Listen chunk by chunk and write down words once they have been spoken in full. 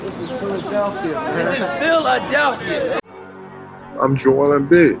Philadelphia. I'm Joel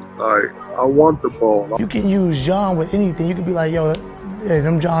Embiid. Like, I want the ball. You can use John with anything. You can be like, yo,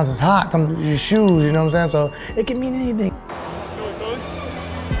 them Johns is hot. Your shoes, you know what I'm saying? So it can mean anything.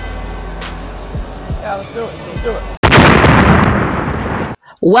 Yeah, let's do it.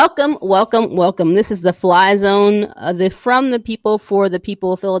 Welcome. This is the PHLY Zone, the From the People, for the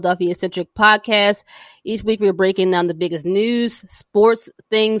People, Philadelphia-centric podcast. Each week we're breaking down the biggest news, sports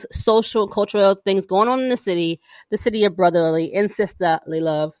things, social, cultural things going on in the city of brotherly and sisterly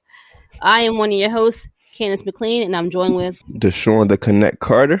love. I am one of your hosts, Candace McLean, and I'm joined with Deshaun the Connect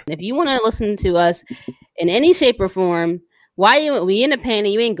Carter. If you want to listen to us in any shape or form, we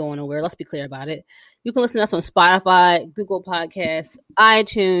independent, you ain't going nowhere. Let's be clear about it. You can listen to us on Spotify, Google Podcasts,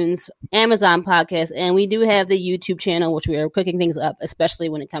 iTunes, Amazon Podcasts, and we do have the YouTube channel, which we are cooking things up, especially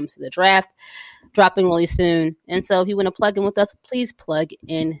when it comes to the draft, dropping really soon. And so if you want to plug in with us, please plug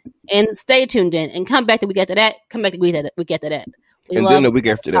in and stay tuned in and come back the week after that. Come back the week after that. And then the week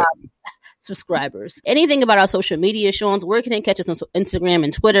after that. Subscribers. Anything about our social media, Sean's, where can they catch us on Instagram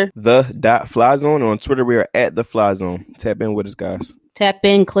and Twitter? The.PHLY Zone. On Twitter, we are at the PHLY Zone. Tap in with us, guys. Tap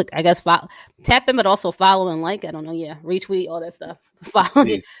in, click, I guess, tap in, but also follow and like. I don't know, yeah, retweet, all that stuff. Follow.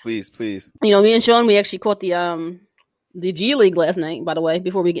 Please. You know, me and Sean, we actually caught the G League last night, by the way,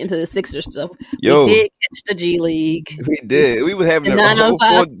 before we get into the Sixers stuff. Yo, we did catch the G League. We did. We were having a whole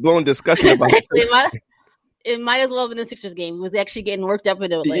full-blown discussion about it. It might as well have been the Sixers game. We was actually getting worked up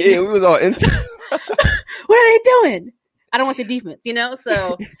into it. Like, yeah, we was all into what are they doing? I don't want the defense, you know?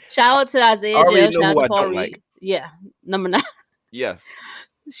 So, shout out to Isaiah Joe. Shout out to Paul Reed. Like. Yeah, number 9. Yeah.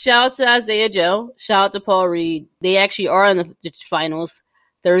 Shout out to Isaiah Joe. Shout out to Paul Reed. They actually are in the finals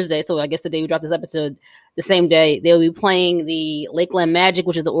Thursday. So I guess the day we drop this episode, the same day, they'll be playing the Lakeland Magic,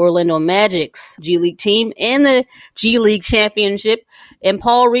 which is the Orlando Magic's G League team, and the G League championship. And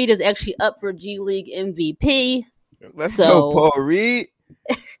Paul Reed is actually up for G League MVP. Let's go, Paul Reed.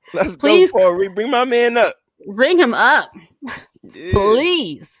 Let's go, Paul Reed. Bring my man up. Bring him up. Yeah.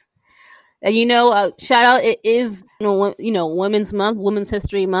 Please. And shout out, it is, Women's Month, Women's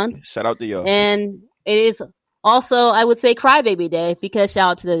History Month. Shout out to y'all. And it is also, I would say, Crybaby Day, because shout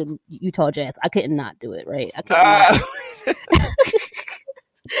out to the Utah Jazz. I couldn't not do it, right? I couldn't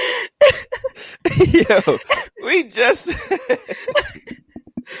Yo, we just...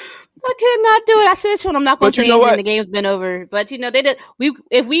 I could not do it. I said to him, I'm not going to say anything. The game's been over. But, they did.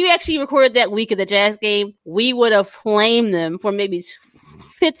 If we actually recorded that week of the Jazz game, we would have flamed them for maybe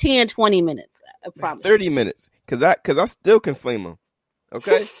 15 or 20 minutes. I promise. 30 minutes. Because I still can flame them.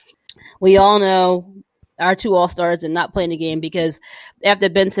 Okay? We all know our 2 All-Stars did not play in the game because after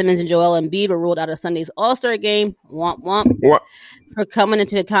Ben Simmons and Joel Embiid were ruled out of Sunday's All-Star game, for coming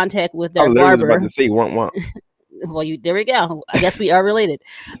into contact with their barber. I was about to say womp. Well, there we go. I guess we are related.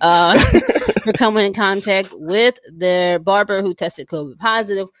 For coming in contact with their barber who tested COVID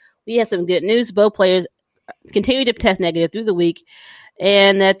positive. We have some good news. Both players continue to test negative through the week,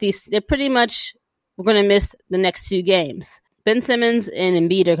 and that they're pretty much we're going to miss the next 2 games. Ben Simmons and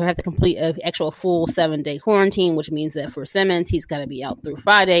Embiid are going to have to complete an actual full 7-day quarantine, which means that for Simmons, he's going to be out through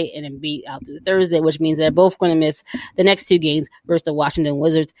Friday, and Embiid out through Thursday, which means they're both going to miss the next 2 games versus the Washington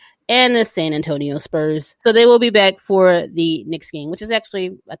Wizards and the San Antonio Spurs. So they will be back for the Knicks game, which is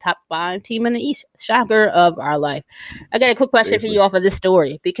actually a top 5 team in the East. Shocker of our life. I got a quick question for you off of this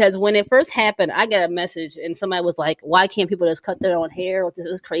story, because when it first happened, I got a message and somebody was like, why can't people just cut their own hair? Like, this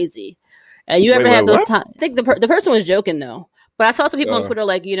is crazy. You ever have those times? I think the person was joking though. But I saw some people on Twitter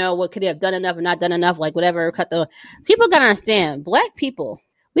like, what could they have done enough or not done enough? Like whatever, people got to understand, Black people,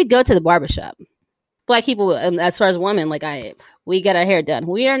 we go to the barbershop. Black people, as far as women, like we get our hair done.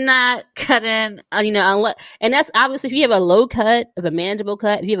 We are not cutting, unless, and that's obviously if you have a low cut, if a manageable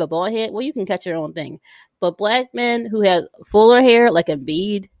cut, if you have a bald head, well, you can cut your own thing. But Black men who have fuller hair, like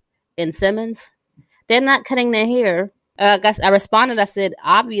Embiid and Simmons, they're not cutting their hair. I responded, I said,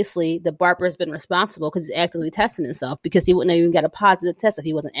 obviously the barber has been responsible because he's actively testing himself, because he wouldn't have even got a positive test if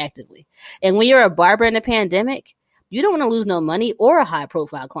he wasn't actively. And when you're a barber in a pandemic, you don't want to lose no money or a high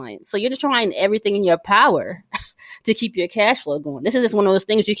profile client. So you're just trying everything in your power to keep your cash flow going. This is just one of those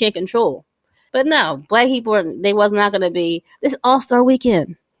things you can't control. But no, Black people, they was not going to be this All-Star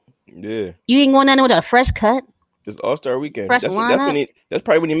weekend. Yeah. You ain't going down there with a fresh cut. This All-Star weekend. That's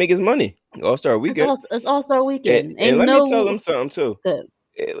probably when he make his money. All-Star weekend. It's All-Star weekend. And let me tell them something too. Good.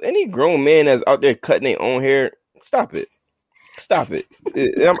 Any grown man that's out there cutting their own hair, stop it.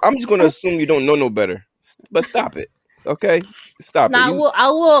 I'm just going to assume you don't know no better. But stop it. Okay? Stop it. I will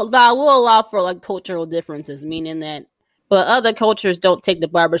allow for like cultural differences, meaning that, but other cultures don't take the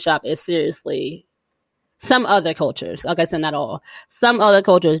barbershop as seriously Some other cultures, like I said, not all. Some other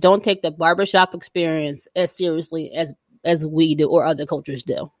cultures don't take the barbershop experience as seriously as we do or other cultures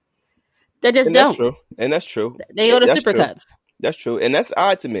do. They just don't. That's true. And that's true. They go to Supercuts. That's true, and that's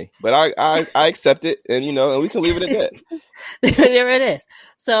odd to me, but I accept it, and and we can leave it at that. There it is.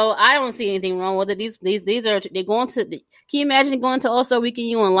 So I don't see anything wrong with it. These are they're going to. Can you imagine going to All-Star Weekend?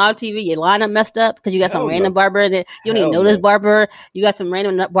 You on live TV, your lineup messed up because you got some random barber that you don't even know this barber. You got some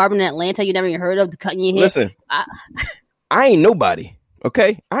random barber in Atlanta you never even heard of cutting your hair. Listen, I ain't nobody.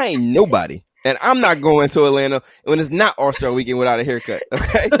 Okay, I ain't nobody. And I'm not going to Atlanta when it's not All-Star Weekend without a haircut.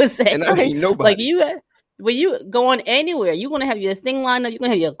 Okay, exactly. And I ain't nobody. Like when you going anywhere, you're gonna have your thing lined up. You're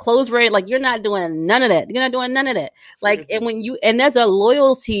gonna have your clothes ready. Like you're not doing none of that. You're not doing none of that. Like, and there's a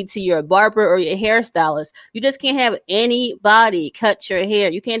loyalty to your barber or your hairstylist. You just can't have anybody cut your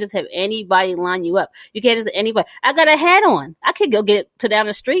hair. You can't just have anybody line you up. You can't just anybody. I got a hat on. I could go get to down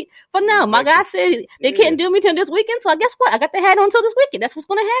the street, but no, my guy said they can't do me till this weekend. So I guess what? I got the hat on till this weekend. That's what's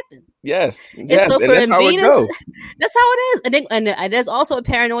gonna happen. Yes. And so for that's how it goes. That's how it is. And there's also a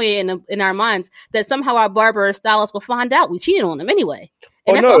paranoia in our minds that somehow our barber or stylist will find out we cheated on them anyway.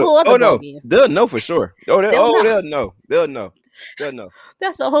 And that's a whole other ballgame. They'll know for sure. They'll know. They'll know.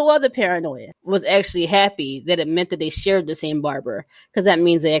 That's a whole other paranoia. Was actually happy that it meant that they shared the same barber because that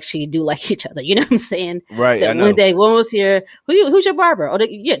means they actually do like each other. You know what I'm saying? Right. That one was here. Who's your barber? Oh,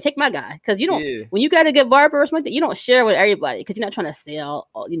 take my guy because you don't. Yeah. When you got a good barber or something, like that, you don't share with everybody because you're not trying to sell.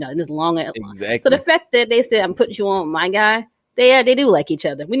 In this long. Exactly. So the fact that they said I'm putting you on my guy. They do like each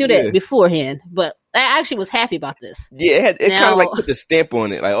other. We knew that beforehand, but I actually was happy about this. Yeah, it kind of like put the stamp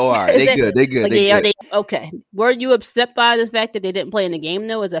on it. Like, oh, all right, they good. Like, okay. Were you upset by the fact that they didn't play in the game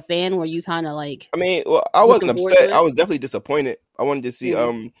though? As a fan, were you kind of like? I mean, well, I wasn't upset. I was definitely disappointed. I wanted to see,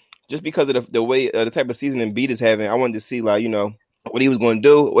 just because of the way the type of season Embiid is having. I wanted to see what he was going to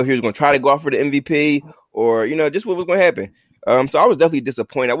do, what he was going to try to go out for the MVP, or just what was going to happen. So I was definitely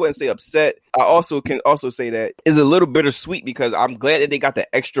disappointed. I wouldn't say upset. I also can say that it's a little bittersweet because I'm glad that they got the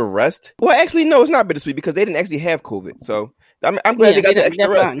extra rest. Well, actually, no, it's not bittersweet because they didn't actually have COVID. So I'm glad they got the extra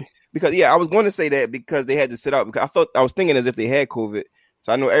rest. Because I was going to say that because they had to sit out because I was thinking as if they had COVID.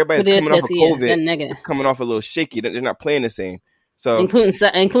 So I know everybody's coming off of COVID, coming off a little shaky. They're not playing the same. So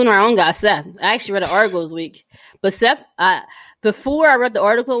including our own guy Seth. I actually read an article this week, but Seth, before I read the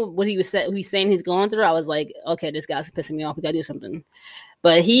article, what he's saying he's going through, I was like, okay, this guy's pissing me off. We gotta do something.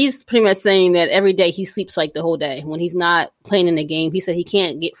 But he's pretty much saying that every day he sleeps like the whole day. When he's not playing in the game, he said he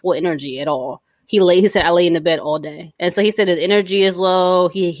can't get full energy at all. He said I lay in the bed all day, and so he said his energy is low.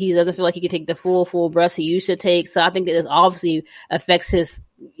 He doesn't feel like he can take the full breaths he used to take. So I think that this obviously affects his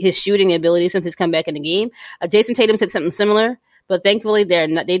shooting ability since he's come back in the game. Jason Tatum said something similar. But thankfully,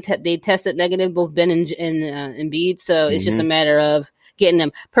 they tested negative, both Ben and Embiid. So it's just a matter of getting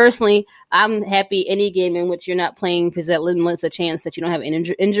them. Personally, I'm happy any game in which you're not playing because that limits a chance that you don't have an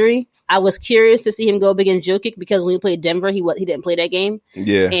injury. I was curious to see him go up against Jokic because when he played Denver, he didn't play that game.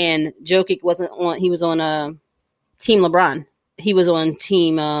 Yeah, and Jokic wasn't on. He was on Team LeBron. He was on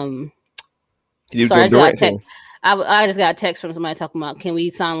Team. I just got a text from somebody talking about, can we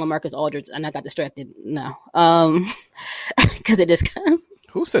sign LaMarcus Aldridge? And I got distracted. No. Because it just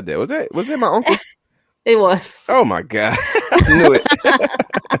Who said that? Was that my uncle? It was. Oh my God. I knew it.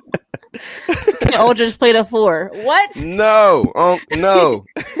 Aldridge played a 4. What? No. No.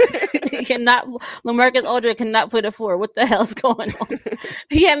 LaMarcus Aldridge cannot play the 4. What the hell is going on?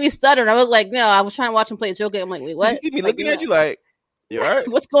 He had me stuttering. I was like, no, I was trying to watch him play Joker. I'm like, wait, what? You see me looking at you like, you all right?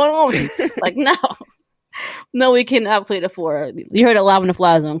 What's going on? Like, no. No, he cannot play the 4. You heard it live on the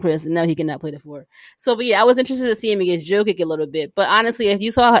PHLY Zone, Chris. No, he cannot play the 4. So, but yeah, I was interested to see him against Jokic a little bit. But honestly, if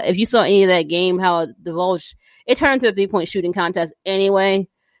you saw any of that game, how it divulged, it turned into a 3-point shooting contest anyway.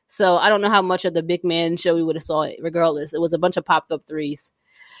 So I don't know how much of the big man show we would have saw it. Regardless, it was a bunch of popped up threes.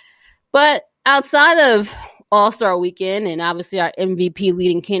 But outside of All-Star Weekend and obviously our MVP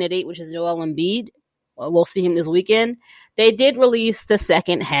leading candidate, which is Joel Embiid, we'll see him this weekend. They did release the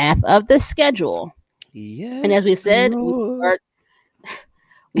second half of the schedule. Yes, and as we said,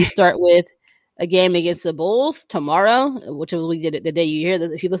 we start with a game against the Bulls tomorrow, which we did it the day you hear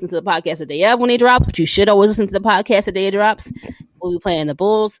that. If you listen to the podcast the day of when it drops, which you should always listen to the podcast the day it drops, we'll be playing the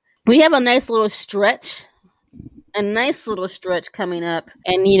Bulls. We have a nice little stretch coming up.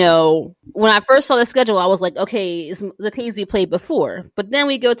 And, when I first saw the schedule, I was like, okay, it's the teams we played before. But then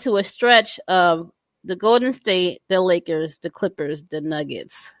we go to a stretch of the Golden State, the Lakers, the Clippers, the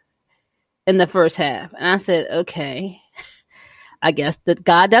Nuggets in the first half. And I said, okay, I guess that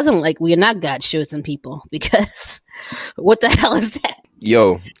God doesn't like, we are not God chosen people, because what the hell is that?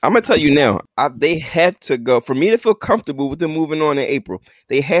 Yo, I'm gonna tell you now. They have to go for me to feel comfortable with them moving on in April.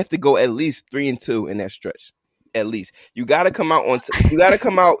 They have to go at least 3-2 in that stretch. At least you got to come out on. You got to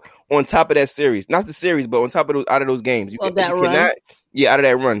come out on top of that series, not the series, but on top of those out of those games. You cannot, out of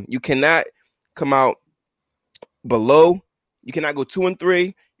that run. You cannot come out below. You cannot go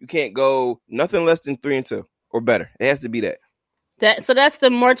 2-3. You can't go nothing less than 3-2 or better. It has to be that. So that's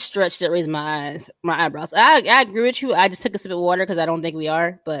the March stretch that raised my eyebrows. I agree with you. I just took a sip of water because I don't think we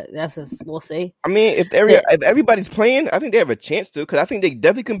are, but that's just, we'll see. I mean, if everybody's playing, I think they have a chance to, because I think they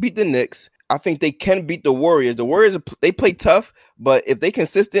definitely can beat the Knicks. I think they can beat the Warriors. The Warriors, they play tough, but if they're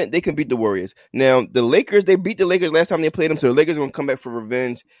consistent, they can beat the Warriors. Now, the Lakers, they beat the Lakers last time they played them, so the Lakers are going to come back for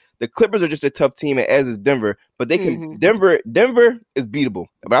revenge. The Clippers are just a tough team, as is Denver, but they can. Denver is beatable,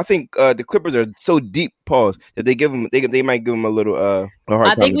 but I think the Clippers are so deep, pause, that they might give them a little a hard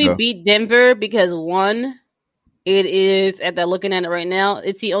time. I think we beat Denver because one, it is looking at it right now.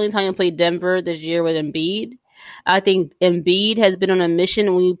 It's the only time we played Denver this year with Embiid. I think Embiid has been on a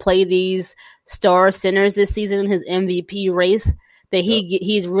mission when we play these star centers this season, his MVP race, that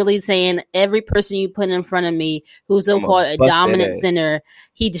he's really saying every person you put in front of me who's so-called a dominant center.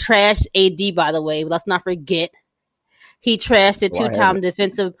 He trashed AD, by the way. Let's not forget. He trashed the two-time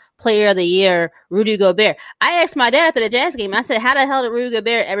defensive player of the year, Rudy Gobert. I asked my dad after the Jazz game, I said, how the hell did Rudy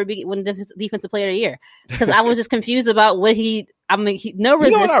Gobert ever win defensive player of the year? Because I was just confused about what no resistance. You know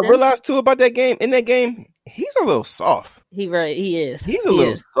what I realized, too, about that game? In that game, he's a little soft. He is. He's a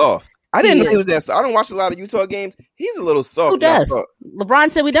little soft. I didn't know he was that soft. I don't watch a lot of Utah games. He's a little soft. Who does? LeBron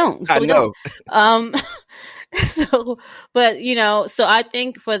said we don't. So I know. So I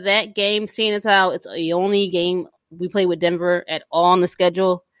think for that game, seeing as how it's the only game we play with Denver at all on the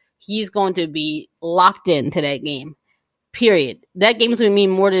schedule, he's going to be locked into that game. Period. That game is going to mean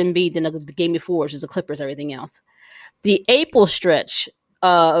more than Embiid than the game before, which is the Clippers, everything else. The April stretch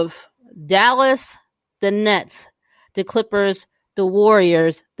of Dallas, the Nets, the Clippers, the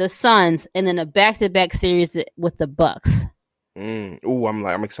Warriors, the Suns, and then a back-to-back series with the Bucks.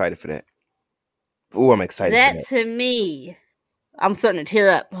 I'm excited for that. I'm excited for that. To me, I'm starting to tear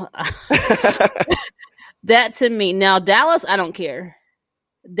up. That to me. Now, Dallas, I don't care.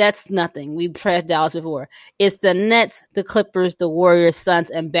 That's nothing. We've trashed Dallas before. It's the Nets, the Clippers, the Warriors, Suns,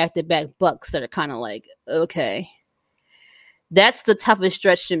 and back-to-back Bucks that are kind of like, okay. That's the toughest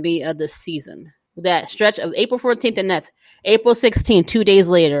stretch to be of the season. That stretch of April 14th, the Nets. April 16th, 2 days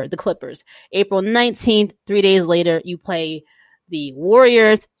later, the Clippers. April 19th, 3 days later, you play the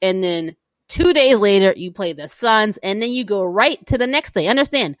Warriors. And then 2 days later, you play the Suns. And then you go right to the next day.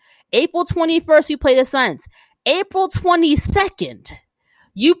 Understand? April 21st, you play the Suns. April 22nd,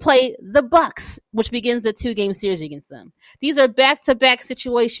 you play the Bucks, which begins the 2-game series against them. These are back-to-back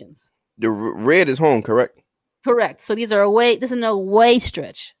situations. The red is home, correct? Correct. So these are away. This is an away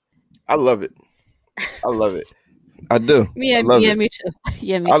stretch. I love it. I do. Me too.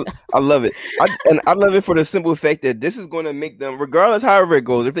 I love it. I love it for the simple fact that this is going to make them, regardless however it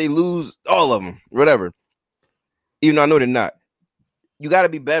goes, if they lose all of them, whatever, even though I know they're not, you got to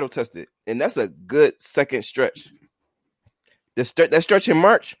be battle tested. And that's a good second stretch. That stretch in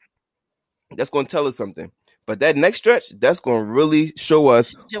March, that's going to tell us something. But that next stretch, that's going to really show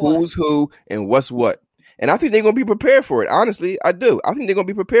us who's who and what's what. And I think they're going to be prepared for it. Honestly, I do. I think they're going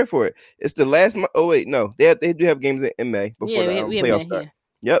to be prepared for it. It's the last month. Oh, wait, no. They do have games in May before the playoffs start.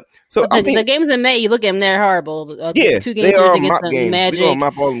 Yeah. Yep. So the games in May, you look at them, they're horrible. 2 games they are against the Magic. We're going to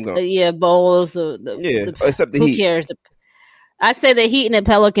mop all of them. Bowls. Except the Heat. Who cares? I'd say the Heat and the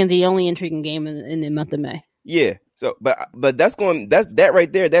Pelicans the only intriguing game in the month of May. Yeah. So, but that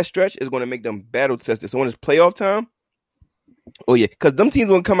right there, that stretch is going to make them battle tested. So when it's playoff time, oh yeah, because them teams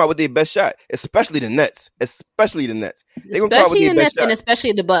going to come out with their best shot, especially the Nets. They're going to come out with their best shot. And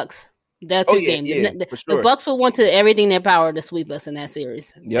especially the Bucks. That's the game. The Bucks will want to everything in their power to sweep us in that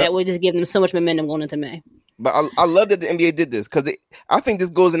series. Yep. That would just give them so much momentum going into May. But I love that the NBA did this because I think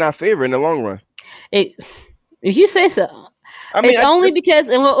this goes in our favor in the long run. If you say so. I mean, it's only because,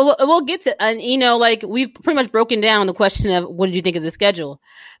 and we'll get to, and we've pretty much broken down the question of what did you think of the schedule,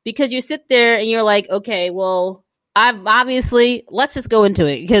 because you sit there and you're like, okay, well, let's just go into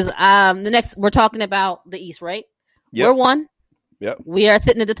it because we're talking about the East, right? Yep. We're one. Yep. We are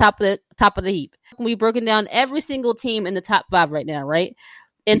sitting at the top of the heap. We've broken down every single team in the top 5 right now, right?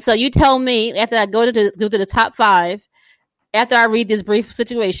 And so you tell me after I go to the top 5. After I read these brief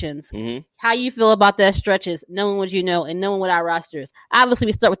situations, how you feel about their stretches, knowing what you know, and knowing what our roster is. Obviously,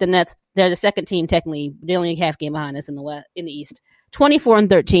 we start with the Nets. They're the second team, technically. They're only a half game behind us in the East.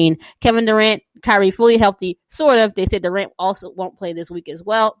 24-13. Kevin Durant, Kyrie fully healthy, sort of. They said Durant also won't play this week as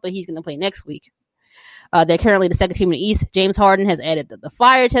well, but he's going to play next week. They're currently the second team in the East. James Harden has added the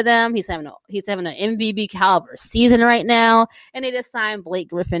fire to them. He's having an MVP caliber season right now, and they just signed Blake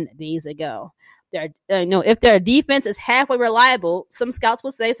Griffin days ago. If their defense is halfway reliable, some scouts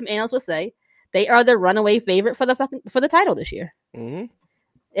would say, some analysts would say, they are the runaway favorite for the title this year. Mm-hmm.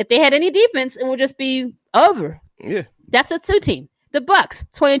 If they had any defense, it would just be over. Yeah, that's a 2 team. The Bucks,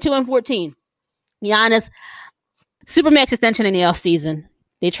 22-14. Giannis, supermax extension in the offseason.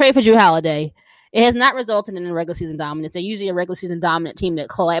 They trade for Jrue Holiday. It has not resulted in a regular season dominance. They're usually a regular season dominant team that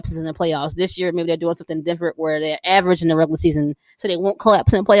collapses in the playoffs. This year, maybe they're doing something different where they're average in the regular season, so they won't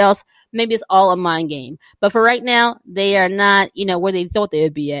collapse in the playoffs. Maybe it's all a mind game. But for right now, they are not, where they thought they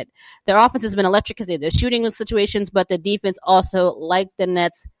would be at. Their offense has been electric because they're shooting in situations, but the defense also, like the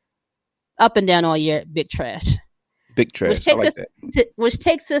Nets, up and down all year, big trash. Big trash. Which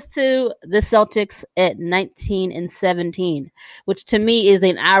takes us to the Celtics at 19-17, which to me is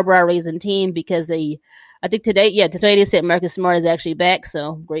an eyebrow-raising team because today they said Marcus Smart is actually back,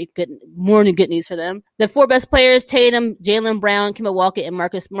 so great, good, more than good news for them. The 4 best players, Tatum, Jaylen Brown, Kemba Walker, and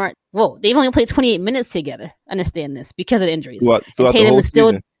Marcus Smart. Whoa, they've only played 28 minutes together. Understand this because of injuries. Throughout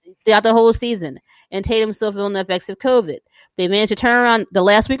the whole season, and Tatum's still feeling the effects of COVID. They managed to turn around the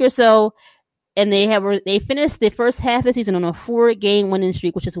last week or so. And they finished the first half of the season on a 4-game winning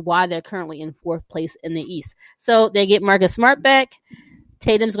streak, which is why they're currently in 4th place in the East. So they get Marcus Smart back.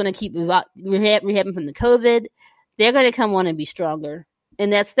 Tatum's going to keep rehabbing from the COVID. They're going to come on and be stronger.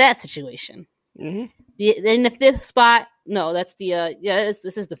 And that's that situation. Mm-hmm. In the 5th spot, no, that's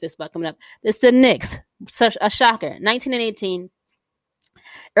this is the 5th spot coming up. It's the Knicks. Such a shocker. 19-18.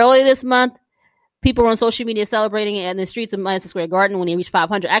 Earlier this month, people were on social media celebrating it in the streets of Madison Square Garden when they reached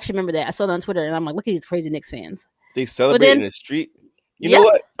 500. I actually remember that. I saw that on Twitter, and I'm like, look at these crazy Knicks fans. They celebrate in the street. You know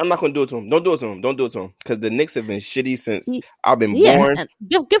what? I'm not going to do it to them. Don't do it to them. Don't do it to them. Because the Knicks have been shitty since I've been born.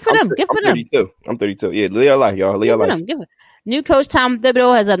 Good for them. Good for them. I'm 32. Yeah, live your life, y'all. Live your life. New coach Tom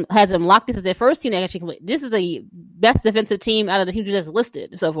Thibodeau has them locked. This is their first team that actually. This is the best defensive team out of the teams you just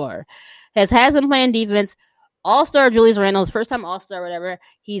listed so far. Has them playing defense. All-star Julius Randle's first time All-star, whatever.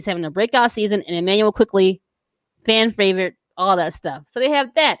 He's having a breakout season, and Emmanuel Quickly, fan favorite, all that stuff. So they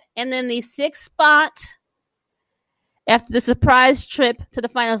have that. And then the 6th spot, after the surprise trip to the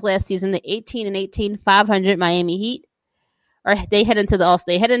finals last season, the 18-18 500 Miami Heat, they head into the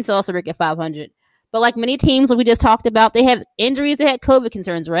All-Star break at 500. But like many teams we just talked about, they have injuries. They had COVID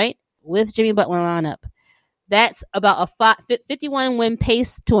concerns, right? With Jimmy Butler lineup. That's about a 51-win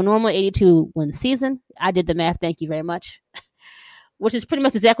pace to a normal 82-win season. I did the math. Thank you very much. Which is pretty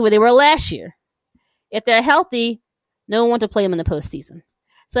much exactly where they were last year. If they're healthy, no one wants to play them in the postseason.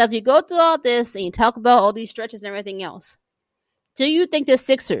 So as you go through all this and you talk about all these stretches and everything else, do you think the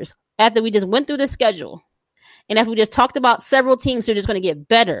Sixers, after we just went through the schedule, and after we just talked about several teams who are just going to get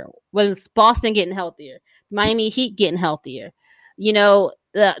better, whether it's Boston getting healthier, Miami Heat getting healthier,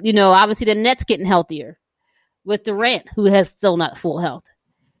 obviously the Nets getting healthier, with Durant, who has still not full health.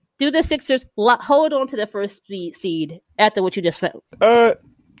 Do the Sixers hold on to the first seed after what you just felt? I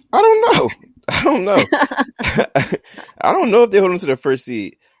don't know. I don't know if they hold on to the first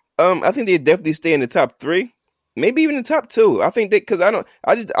seed. I think they definitely stay in the top 3, maybe even the top 2. I think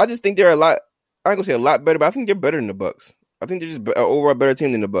I just think they're a lot. I ain't gonna say a lot better, but I think they're better than the Bucks. I think they're just an overall better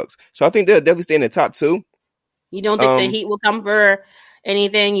team than the Bucks. So I think they'll definitely stay in the top 2. You don't think the Heat will come for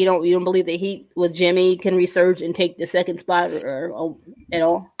anything? You don't believe the Heat with Jimmy can resurge and take the 2nd spot or at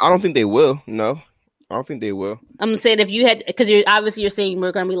all? I don't think they will. No, I don't think they will. I'm saying if you had, because you're saying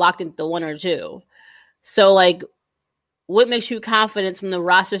we're going to be locked into 1 or 2. So like, what makes you confident from the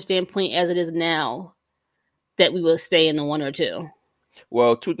roster standpoint as it is now that we will stay in the 1 or 2?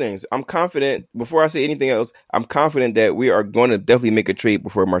 Well, 2 things. I'm confident. Before I say anything else, I'm confident that we are going to definitely make a trade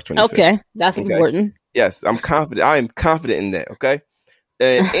before March 25th. Okay, that's important. Yes, I'm confident. I am confident in that. Okay.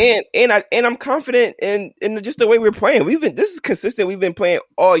 And I'm confident in just the way we're playing. This is consistent. We've been playing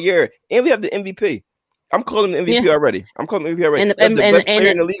all year, and we have the MVP. I'm calling him the MVP already. I'm calling him MVP already. And the best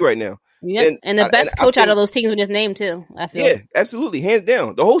player in the league right now. Yeah, and the best coach out of those teams we just named too. I feel. Yeah, absolutely, hands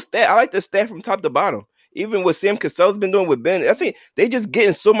down. The whole stat. I like the stat from top to bottom. Even what Sam Cassell's been doing with Ben, I think they just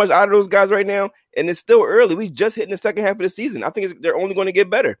getting so much out of those guys right now, and it's still early. We just hit in the second half of the season. I think they're only going to get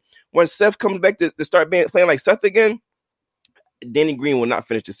better when Seth comes back to start playing like Seth again. Danny Green will not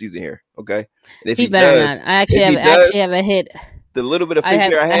finish the season here. Okay, and if he does, not. I actually have a hit. The little bit of faith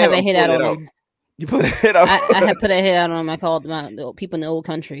I have a hit out on him. You put a hit out. I have put a hit out on him. I called the people in the old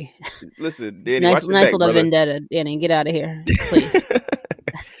country. Listen, Danny, nice little vendetta. Danny, get out of here, please.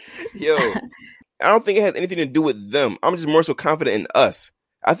 Yo, I don't think it has anything to do with them. I'm just more so confident in us.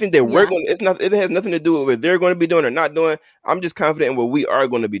 I think that we're going. It has nothing to do with what they're going to be doing or not doing. I'm just confident in what we are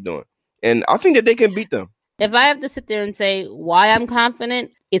going to be doing. and I think that they can beat them. If I have to sit there and say why I'm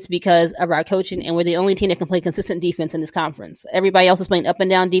confident, it's because of our coaching, and we're the only team that can play consistent defense in this conference. Everybody else is playing up and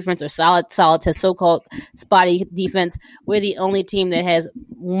down defense or solid to so-called spotty defense. We're the only team that has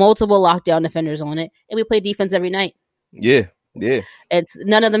multiple lockdown defenders on it, and we play defense every night. Yeah. It's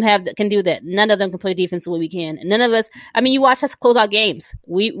none of them can do that. None of them can play defense the way we can. And none of us. I mean, you watch us close out games.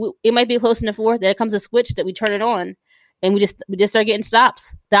 It might be close in the fourth. There comes a switch that we turn it on. And we just start getting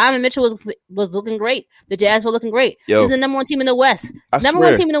stops. Donovan Mitchell was looking great. The Jazz were looking great. He's the number one team in the West. Number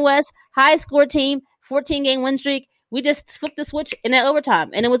one team in the West, high score team, 14-game win streak. We just flipped the switch in that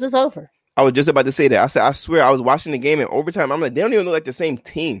overtime, and it was just over. I was just about to say that. I said, I swear, I was watching the game in overtime. I'm like, they don't even look like the same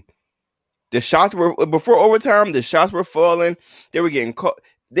team. The shots were before overtime. The shots were falling. They were getting caught.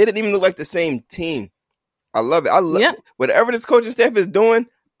 They didn't even look like the same team. I love it. I love it. Whatever this coaching staff is doing,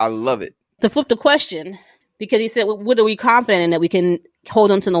 I love it. To flip the question. Because he said, what are we confident in that we can hold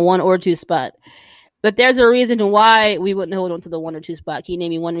on to the 1 or 2 spot? But there's a reason why we wouldn't hold on to the 1 or 2 spot. Can you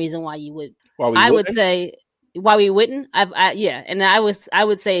name me one reason why you would? I would say why we wouldn't. And I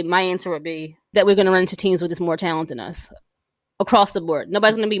would say my answer would be that we're going to run into teams with just more talent than us across the board.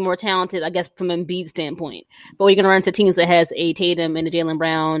 Nobody's going to be more talented, I guess, from Embiid's standpoint. But we're going to run into teams that has a Tatum and a Jaylen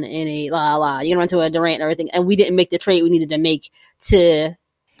Brown and a You're going to run into a Durant and everything. And we didn't make the trade we needed to make to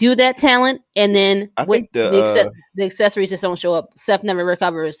do that talent, and then the accessories just don't show up. Seth never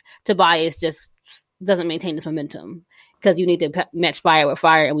recovers. Tobias just doesn't maintain this momentum because you need to match fire with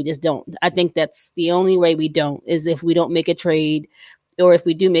fire, and we just don't. I think that's the only way we don't is if we don't make a trade, or if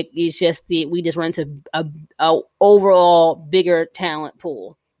we do make, it's just we just run into a overall bigger talent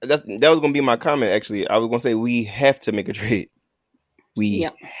pool. That was going to be my comment. Actually, I was going to say we have to make a trade. We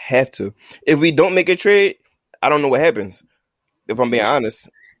have to. If we don't make a trade, I don't know what happens. If I'm being honest.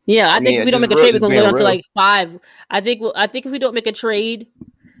 Yeah, I think if we don't make a trade, we're going to go down to like 5. I think if we don't make a trade,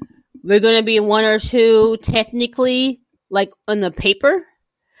 we're going to be 1 or 2 technically, like on the paper.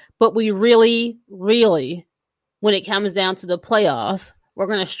 But we really, really, when it comes down to the playoffs, we're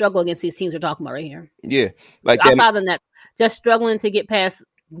going to struggle against these teams we're talking about right here. Yeah. Like outside of that, just struggling to get past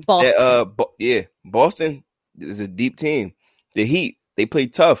Boston. Boston is a deep team. The Heat, they play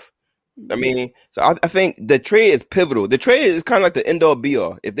tough. I mean, so I think the trade is pivotal. The trade is kind of like the end all be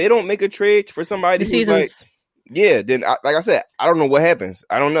all. If they don't make a trade for somebody who's like, then like I said, I don't know what happens.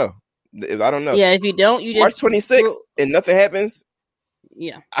 I don't know. I don't know. Yeah, if you don't, you just March 26th and nothing happens.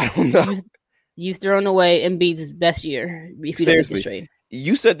 Yeah, I don't know. You've thrown away Embiid's best year if you don't make this trade.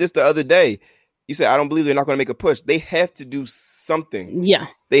 You said this the other day. You said I don't believe they're not going to make a push. They have to do something. Yeah,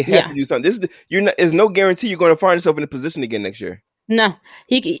 they have to do something. There's no guarantee you're going to find yourself in a position again next year. No,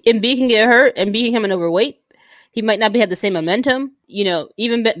 Embiid can get hurt. Embiid can come in overweight. He might not have the same momentum. You know,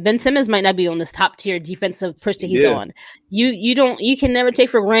 even Ben Simmons might not be on this top tier defensive push that he's on. You can never take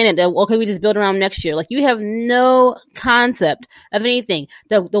for granted that we just build around next year. Like you have no concept of anything.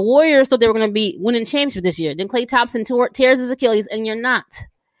 The Warriors thought they were going to be winning championship this year. Then Klay Thompson tears his Achilles, and you're not.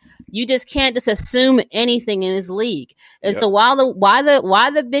 You just can't just assume anything in this league. And so while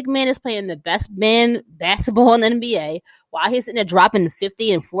the big man is playing the best man basketball in the NBA, while he's sitting there dropping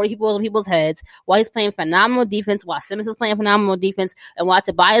 50 and 40 people on people's heads, while he's playing phenomenal defense, while Simmons is playing phenomenal defense, and while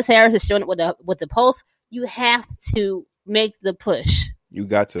Tobias Harris is showing it with the pulse, you have to make the push. You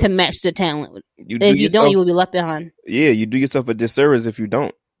got to match the talent. If you don't, you will be left behind. Yeah, you do yourself a disservice if you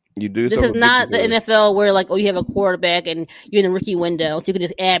don't. This is not the NFL where you have a quarterback and you're in a rookie window, so you can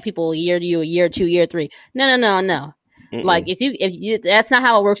just add people year to year 2, year 3. No. Mm-mm. Like if you that's not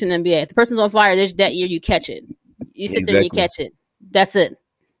how it works in the NBA. If the person's on fire, that year you catch it. You sit there and you catch it. That's it.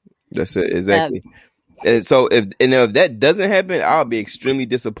 That's it exactly. And so if that doesn't happen, I'll be extremely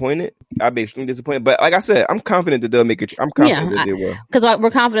disappointed. But like I said, I'm confident that they'll make it. I'm confident that they will. Because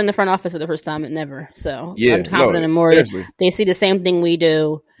we're confident in the front office for the first time never. So I'm confident in more. They see the same thing we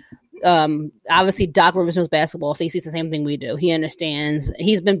do. Obviously Doc Rivers knows basketball, so he sees the same thing we do. He understands.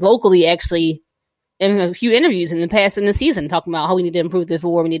 He's been vocally actually in a few interviews in the season talking about how we need to improve the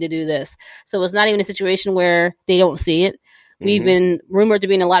floor, we need to do this. So it's not even a situation where they don't see it. We've been rumored to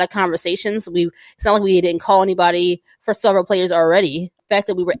be in a lot of conversations. It's not like we didn't call anybody for several players already. The fact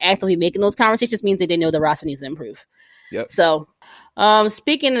that we were actively making those conversations means that they know the roster needs to improve. Yep. So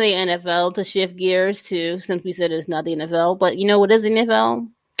speaking of the NFL, to shift gears to, since we said it's not the NFL, but you know what is the NFL?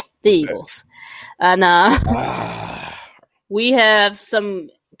 The Eagles. And we have some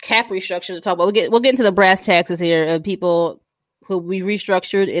cap restructure to talk about. We'll get into the brass taxes here of people who we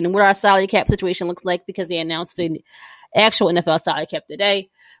restructured and what our salary cap situation looks like because they announced the actual NFL salary cap today.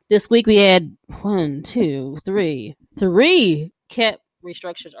 This week we had 3 cap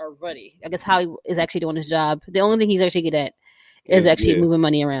restructures already. I guess Howie is actually doing his job. The only thing he's actually good at is actually moving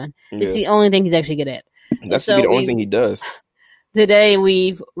money around. It's the only thing he's actually good at. That's the only thing he does. Today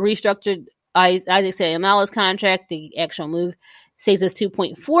we've restructured Isaac Sayamala's contract. The actual move saves us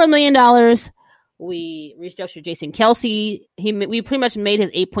 $2.4 million. We restructured Jason Kelsey. We pretty much made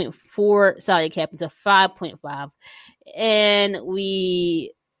his 8.4 salary cap into 5.5, and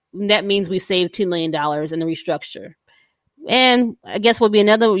that means we saved $2 million in the restructure. And I guess will be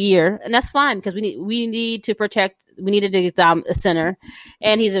another year, and that's fine because we need to protect. We needed a center,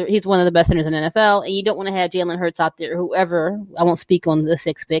 and he's one of the best centers in the NFL. And you don't want to have Jalen Hurts out there, whoever. I won't speak on the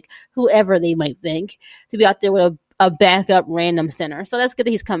 6th pick, whoever they might think to be out there with a backup random center. So that's good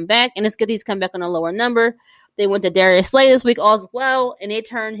that he's come back, and it's good that he's come back on a lower number. They went to Darius Slay this week as well, and they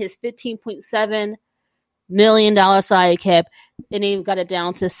turned his $15.7 million salary cap, and they got it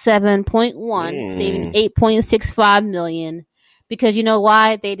down to 7.1, saving $8.65 million. Because you know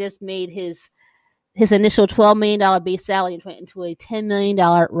why? They just made his initial $12 million base salary into a $10 million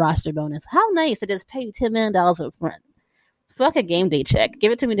roster bonus. How nice to just pay you $10 million up front. Fuck a game day check.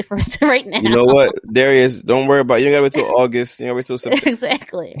 Give it to me the first right now. You know what, Darius? Don't worry about it. You don't got to wait till August. You don't wait till September.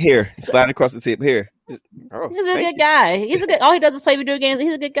 Exactly. Here, slide across the tip. Here. He's a good guy. He's a good. All he does is play video games.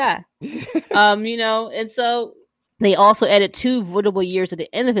 He's a good guy. And so they also added 2 voidable years at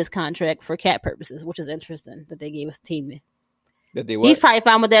the end of his contract for cap purposes, which is interesting that they gave us team. That they what? He's probably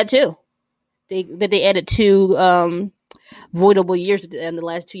fine with that too. They added 2 voidable years at the end of the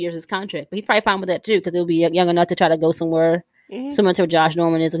last 2 years of his contract, but he's probably fine with that too because he'll be young enough to try to go somewhere similar to where Josh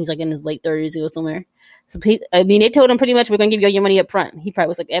Norman is, and he's like in his late 30s. He goes somewhere. So they told him pretty much we're going to give you your money up front. He probably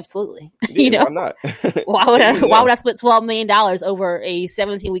was like, absolutely. Yeah, why not? Why would I split $12 million over a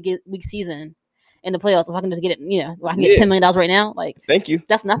 17-week season in the playoffs if I can just get it? If I can get $10 million right now. Like, thank you.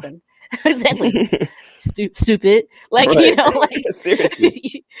 That's nothing. Exactly. Stupid. Like, right.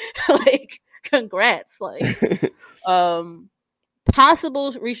 Seriously. Like, congrats. Like,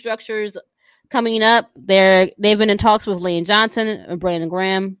 possible restructures coming up. They've been in talks with Lane Johnson and Brandon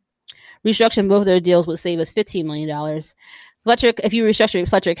Graham. Restructuring both of their deals would save us $15 million. Fletcher, if you restructure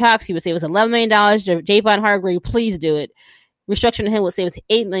Fletcher Cox, he would save us $11 million. Javon Hargrave, please do it. Restructuring him would save us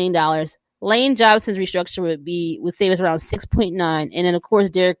 $8 million. Lane Johnson's restructure would save us around 6.9, and then of course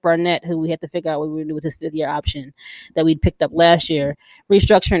Derek Barnett, who we had to figure out what we were going to do with his 5th-year option that we'd picked up last year.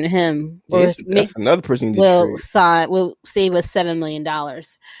 Restructuring him that's another person will save us $7 million.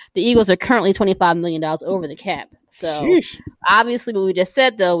 The Eagles are currently $25 million over the cap. So obviously, what we just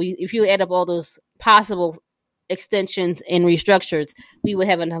said though, if you add up all those possible extensions and restructures, we would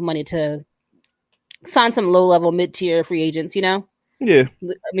have enough money to sign some low-level, mid-tier free agents. Yeah,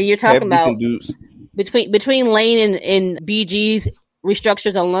 I mean, you're talking about between Lane and BG's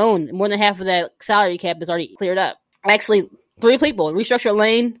restructures alone, more than half of that salary cap is already cleared up. Actually, 3 people restructure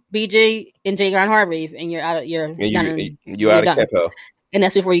Lane, BG, and Javon Hargrave, and you're out of you're out of cap hell. And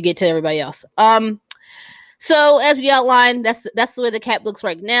that's before you get to everybody else. So as we outlined, that's the way the cap looks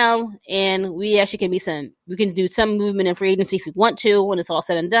right now, and we actually we can do some movement in free agency if we want to when it's all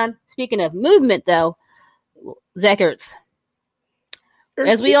said and done. Speaking of movement, though, Zach Ertz.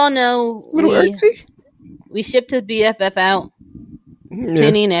 As we all know, we shipped his BFF out to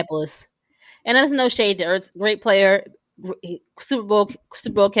Indianapolis. And there's no shade to Ertz. Great player. Super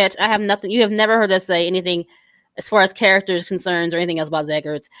Bowl catch. I have nothing. You have never heard us say anything as far as characters, concerns, or anything else about Zach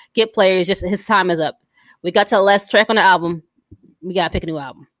Ertz. Get players. Just his time is up. We got to the last track on the album. We got to pick a new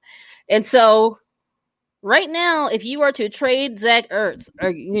album. And so right now, if you were to trade Zach Ertz,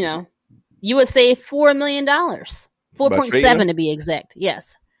 you would save $4 million. 4.7 to be exact.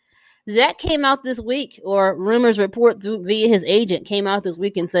 Yes. Zach came out this week, or rumors report via his agent came out this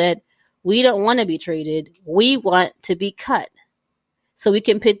week and said, we don't want to be traded. We want to be cut so we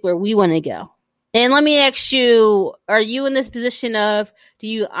can pick where we want to go. And let me ask you, are you in this position of, do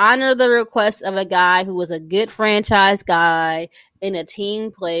you honor the request of a guy who was a good franchise guy and a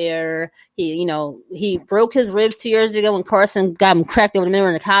team player? He broke his ribs 2 years ago when Carson got him cracked over the middle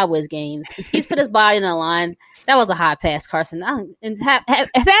in the Cowboys game. He's put his body in the line. That was a high pass, Carson. Enjoy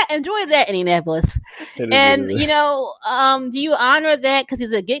that, Indianapolis. And, do you honor that because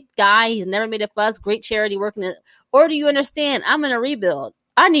he's a good guy? He's never made a fuss, great charity working. Or do you understand, I'm in a rebuild.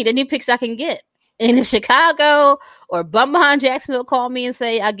 I need any picks I can get. And if Chicago or bum behind Jacksonville call me and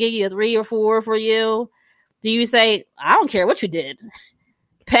say, I'll give you a 3 or 4 for you, do you say, I don't care what you did.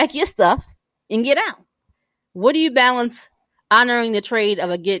 Pack your stuff and get out? What do you balance honoring the trade of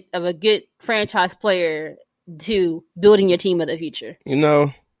a good franchise player to building your team of the future?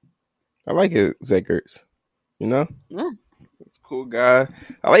 I like it, Zach Ertz. Yeah. He's a cool guy.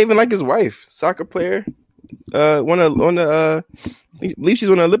 I even like his wife, soccer player. I believe she's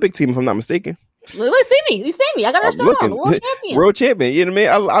on the Olympic team, if I'm not mistaken. Look, see me. You see me. I got our star on. World champion. World champion. You know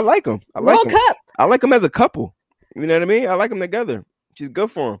what I mean? I like him. World Cup. I like them as a couple. You know what I mean? I like them together. She's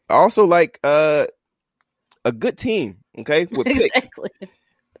good for him. I also like a good team. Okay, with exactly. Picks.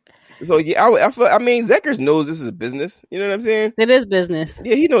 So yeah, I mean, Zekers knows this is a business. You know what I'm saying? It is business.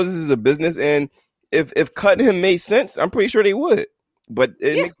 Yeah, he knows this is a business, and if cutting him made sense, I'm pretty sure they would. But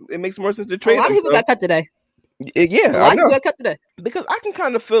it makes more sense to trade. A lot of people got cut today. Yeah, a lot of people got cut today because I can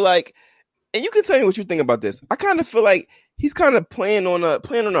kind of feel like, and you can tell me what you think about this. I kind of feel like he's kind of playing on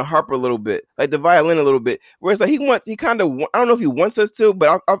a harp a little bit, like the violin a little bit. Whereas like he kind of, I don't know if he wants us to,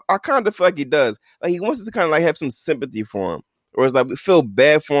 but I kind of feel like he does. Like he wants us to kind of like have some sympathy for him. Or it's like we feel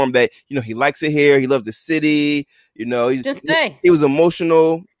bad for him that, you know, he likes it here, he loves the city, you know, he was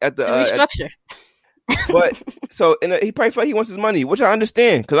emotional at the restructure. But so he probably felt like he wants his money, which I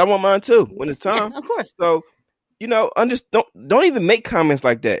understand because I want mine too when it's time. Yeah, of course. So, you know, don't even make comments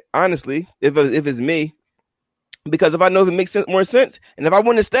like that. Honestly, if it's me, because if I know if it makes more sense, and if I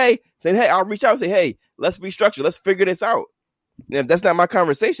want to stay, then hey, I'll reach out and say, hey, let's restructure, let's figure this out. And if that's not my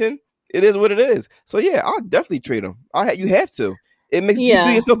conversation, it is what it is. So yeah, I'll definitely trade him. You have to. It makes you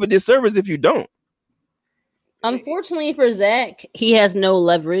do yourself a disservice if you don't. Unfortunately for Zach, he has no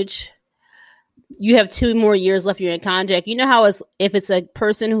leverage. You have 2 more years left in your contract. You know how if it's a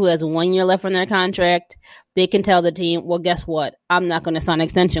person who has 1 year left on their contract, they can tell the team, well, guess what? I'm not going to sign an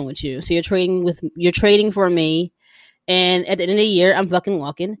extension with you. So you're trading for me. And at the end of the year, I'm fucking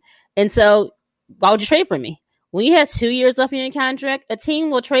walking. And so why would you trade for me? When you have 2 years left in your contract, a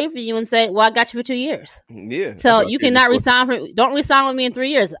team will trade for you and say, well, I got you for 2 years. Yeah. So you cannot don't resign with me in 3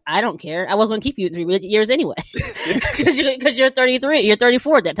 years. I don't care. I wasn't going to keep you 3 years anyway. Because you're 33. You're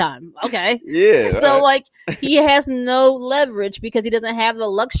 34 at that time. Okay. Yeah. So like he has no leverage because he doesn't have the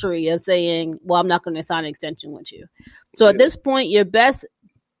luxury of saying, well, I'm not going to sign an extension with you. So at this point, your best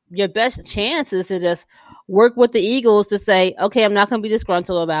chance is to just work with the Eagles to say, okay, I'm not going to be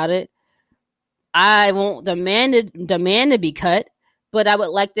disgruntled about it. I won't demand to be cut, but I would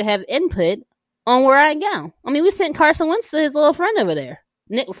like to have input on where I go. I mean, we sent Carson Wentz to his little friend over there,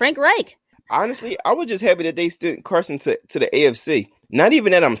 Frank Reich. Honestly, I was just happy that they sent Carson to the AFC. Not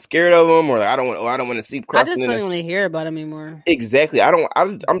even that I'm scared of him or like I don't want to see Carson. I just don't want to hear about him anymore. Exactly. I'm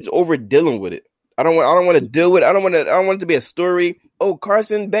just over dealing with it. I don't want to deal with it. I don't want it to be a story. Oh,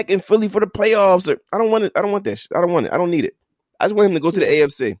 Carson back in Philly for the playoffs. I don't want it. I don't want that shit. I don't want it. I don't need it. I just want him to go to the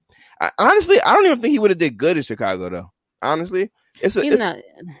AFC. Honestly, I don't even think he would have did good in Chicago though. Honestly, it's like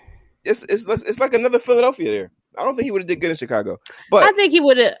another Philadelphia there. I don't think he would have did good in Chicago. But I think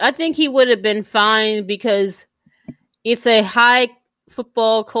he would have been fine because it's a high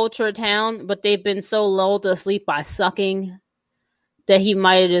football culture town, but they've been so lulled to sleep by sucking that he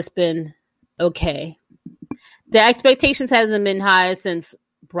might have just been okay. The expectations hasn't been high since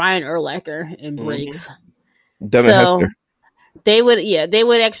Brian Urlacher and Breaks. So they would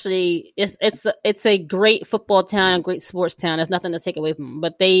actually. It's a great football town, a great sports town. There's nothing to take away from them,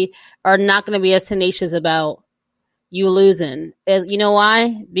 but they are not going to be as tenacious about you losing. You know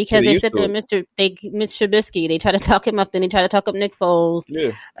why? Because they sit there, Mr. Trubisky. They try to talk him up, then they try to talk up Nick Foles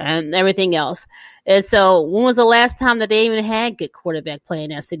and everything else. And so, when was the last time that they even had good quarterback play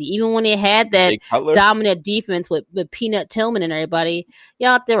in that city? Even when they had that dominant defense with Peanut Tillman and everybody, y'all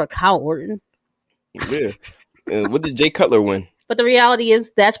out there were Kyle Orton. Yeah. What did Jay Cutler win? But the reality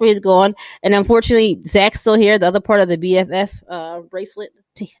is that's where he's going. And unfortunately, Zach's still here. The other part of the BFF bracelet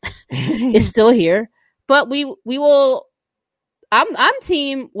is still here. But we will. I'm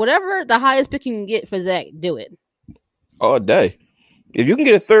team whatever the highest pick you can get for Zach. Do it all day. If you can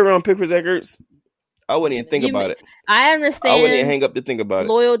get a 3rd round pick for Zach Ertz, I wouldn't even think about it. I understand. I wouldn't even hang up to think about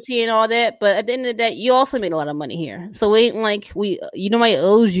loyalty and all that. But at the end of the day, you also made a lot of money here. So it ain't like nobody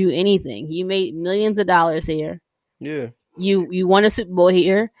owes you anything. You made millions of dollars here. Yeah. You won a Super Bowl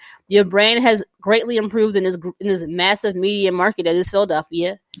here. Your brand has greatly improved in this massive media market that is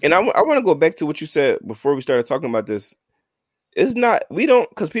Philadelphia. And I want to go back to what you said before we started talking about this. It's not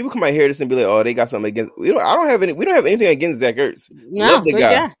because people come out here this and be like, oh, they got something against. We don't have anything against Zach Ertz. No, love the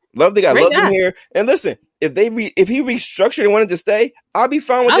guy. Love the guy. Great love guy. him here. And listen, if he restructured and wanted to stay, I'll be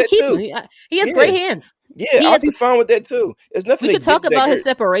fine with that too. He has great hands. Yeah, I'll be fine with that too. It's nothing. We could talk about his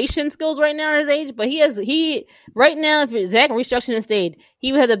separation skills right now at his age, but he right now, if Zach restructured and stayed,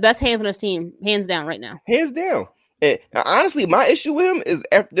 he would have the best hands on his team, hands down right now. Hands down. And honestly, my issue with him is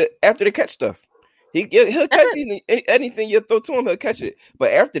after the catch stuff. He'll catch anything you throw to him, he'll catch it.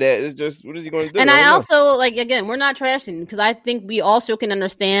 But after that, it's just what is he going to do? And I also again, we're not trashing because I think we also can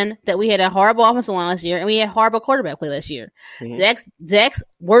understand that we had a horrible offensive line last year and we had horrible quarterback play last year. Mm-hmm. Zach's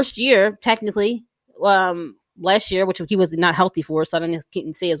worst year technically. Last year, which he was not healthy for, so I don't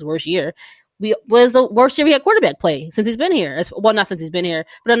even say his worst year, was the worst year we had quarterback play since he's been here. Well, not since he's been here,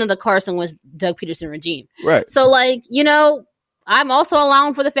 but under the Carson was Doug Peterson regime. Right. So, like, I'm also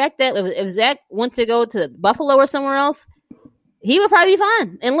allowing for the fact that if Zach went to go to Buffalo or somewhere else, he would probably be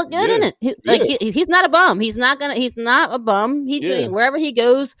fine and look good in it. He's not a bum. He's not a bum. Wherever he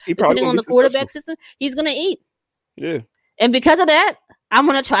goes, depending on the quarterback system, he's gonna eat. Yeah. And because of that, I'm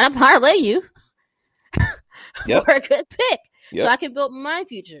gonna try to parlay you for a good pick, so I can build my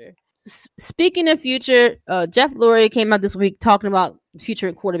future. Speaking of future, Jeff Lurie came out this week talking about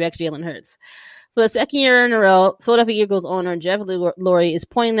future quarterbacks Jalen Hurts. For the second year in a row, Philadelphia Eagles owner Jeff Lurie is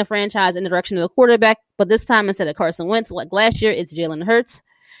pointing the franchise in the direction of the quarterback, but this time instead of Carson Wentz, like last year, it's Jalen Hurts.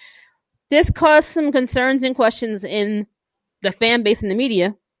 This caused some concerns and questions in the fan base and the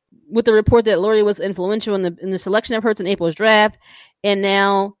media, with the report that Lurie was influential in the selection of Hurts in April's draft, and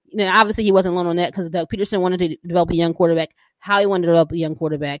now, obviously he wasn't alone on that because Doug Peterson wanted to develop a young quarterback. How he wanted to develop a young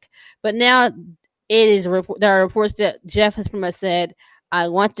quarterback, but now there are reports that Jeff has pretty much said, I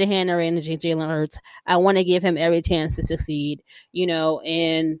want to hand the reins to Jalen Hurts. I want to give him every chance to succeed,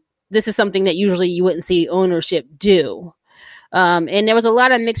 and this is something that usually you wouldn't see ownership do. And there was a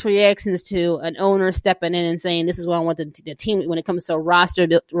lot of mixed reactions to an owner stepping in and saying, this is what I want the team when it comes to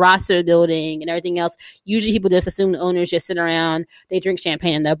roster building and everything else. Usually people just assume the owners just sit around, they drink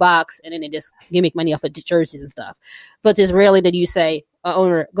champagne in their box, and then they make money off of jerseys and stuff. But there's rarely did you say,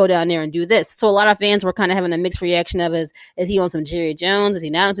 owner, go down there and do this. So a lot of fans were kind of having a mixed reaction of, is he on some Jerry Jones? Is he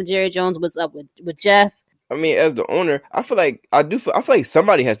not on some Jerry Jones? What's up with Jeff? I mean, as the owner, I feel like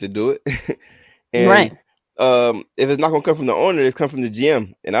somebody has to do it. And, right. If it's not going to come from the owner, it's come from the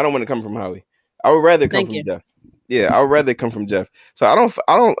GM, and I don't want to come from Howie. I would rather come from Jeff. Yeah, I would rather come from Jeff. So I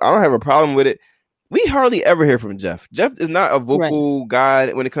don't have a problem with it. We hardly ever hear from Jeff. Jeff is not a vocal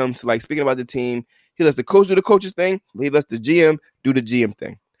guy when it comes to like speaking about the team. He lets the coach do the coach's thing, but he lets the GM do the GM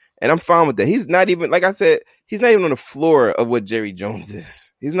thing. And I'm fine with that. He's not even, like I said, he's not even on the floor of what Jerry Jones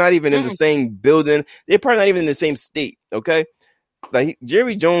is. He's not even in the same building. They're probably not even in the same state, okay? Like,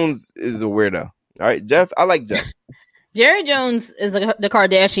 Jerry Jones is a weirdo. All right, Jeff, I like Jeff. Jerry Jones is like the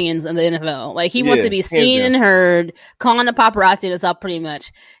Kardashians in the NFL. Like, he wants to be seen and heard, calling the paparazzi this up pretty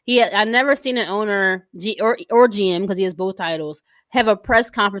much. I've never seen an owner or GM, because he has both titles, have a press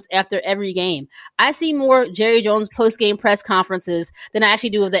conference after every game. I see more Jerry Jones post-game press conferences than I actually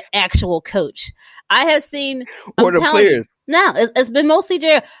do of the actual coach. I have seen or the players. No, it's been mostly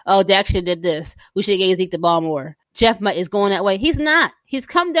Jerry. Oh, Dak should have did this. We should have gave Zeke the ball more. Jeff is going that way. He's not. He's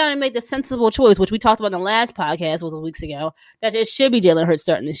come down and made the sensible choice, which we talked about in the last podcast, was weeks ago, that it should be Jalen Hurts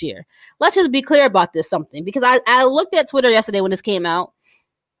starting this year. Let's just be clear about this something, because I looked at Twitter yesterday when this came out,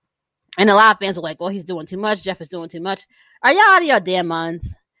 and a lot of fans were like, well, he's doing too much. Jeff is doing too much. Are y'all out of your damn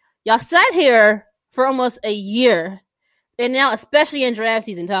minds? Y'all sat here for almost a year, and now, especially in draft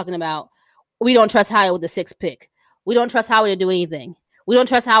season, talking about, we don't trust Howie with the 6th pick. We don't trust Howie to do anything. We don't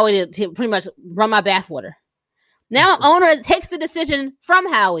trust Howie to pretty much run my bathwater. Now, owner takes the decision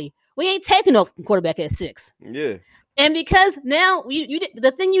from Howie. We ain't taking no quarterback at 6. Yeah. And because now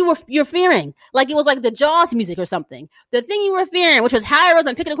the thing you're fearing, like it was like the Jaws music or something. The thing you were fearing, which was Howie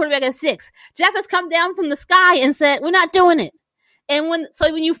Roseman picking a quarterback at 6. Jeff has come down from the sky and said, we're not doing it. And when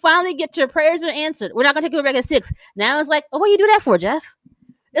you finally get your prayers are answered, we're not going to take a quarterback at 6. Now it's like, oh, what do you do that for, Jeff?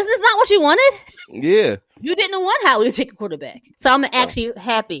 Isn't this not what you wanted? Yeah. You didn't want Howie to take a quarterback. So I'm actually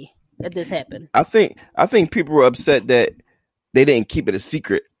happy that this happened. I think people were upset that they didn't keep it a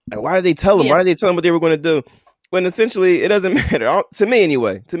secret. Like, why did they tell them? Why did they tell them what they were going to do? When essentially it doesn't matter to me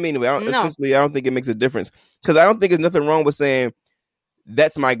anyway. Essentially, I don't think it makes a difference, because I don't think there's nothing wrong with saying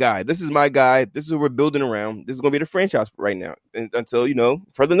that's my guy. This is my guy. This is what we're building around. This is going to be the franchise right now until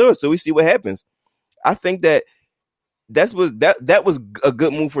further notice. So we see what happens. I think that was a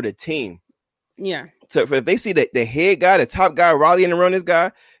good move for the team. Yeah. So if they see that the head guy, the top guy, rallying around this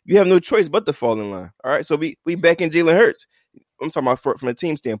guy, you have no choice but to fall in line. All right. So we back in Jalen Hurts. I'm talking about from a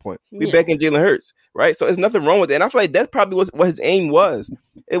team standpoint. We back in Jalen Hurts, right? So there's nothing wrong with it. And I feel like that's probably what his aim was.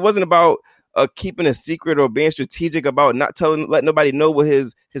 It wasn't about keeping a secret or being strategic about not letting nobody know what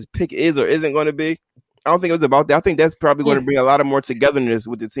his pick is or isn't going to be. I don't think it was about that. I think that's probably going to bring a lot of more togetherness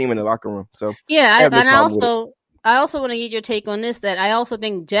with the team in the locker room. So I also want to get your take on this, that I also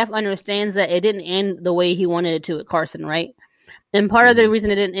think Jeff understands that it didn't end the way he wanted it to at Carson, right? And part of the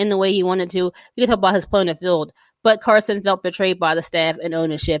reason it didn't end the way he wanted to, we can talk about his play on the field, but Carson felt betrayed by the staff and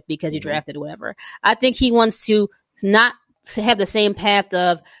ownership because he drafted whatever. I think he wants to not to have the same path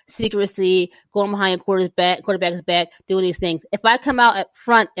of secrecy, going behind your quarterback's back, doing these things. If I come out up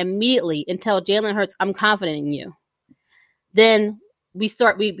front immediately and tell Jalen Hurts, I'm confident in you, then we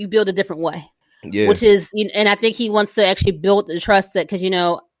build a different way. Yeah. Which is, and I think he wants to actually build the trust that, because,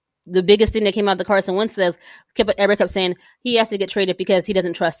 the biggest thing that came out of the Carson Wentz everybody kept saying he has to get traded because he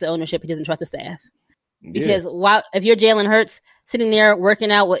doesn't trust the ownership. He doesn't trust the staff. Because if you're Jalen Hurts sitting there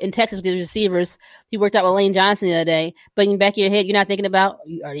working out in Texas with his receivers, he worked out with Lane Johnson the other day, but in the back of your head, you're not thinking about,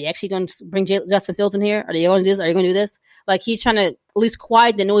 are they actually going to bring Justin Fields in here? Are they going to do this? Are they going to do this? Like, he's trying to at least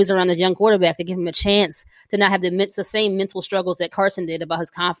quiet the noise around this young quarterback to give him a chance to not have the same mental struggles that Carson did about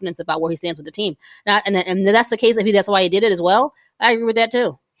his confidence about where he stands with the team. And that's the case. That's why he did it as well. I agree with that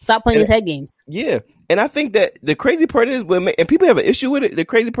too. Stop playing his head games. Yeah. And I think that the crazy part is, and people have an issue with it, the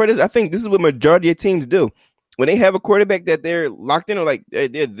crazy part is I think this is what majority of teams do. When they have a quarterback that they're locked in, or like, hey,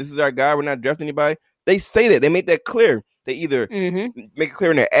 this is our guy, we're not drafting anybody, they say that. They make that clear. They either make it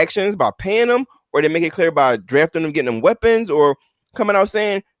clear in their actions by paying them, or they make it clear by drafting them, getting them weapons, or coming out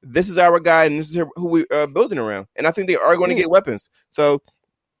saying, this is our guy and this is who we are building around. And I think they are going to get weapons. So,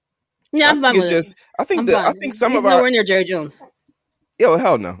 yeah, I'm fine with it. I think some He's of nowhere near Jerry Jones. Yo,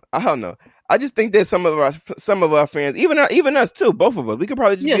 hell no. I just think that some of our fans, even us too, both of us, we could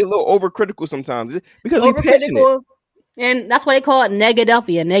probably just be a little overcritical sometimes because we're passionate. And that's why they call it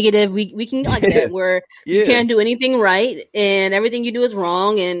Negadelphia. Negative. We can like that where you can't do anything right and everything you do is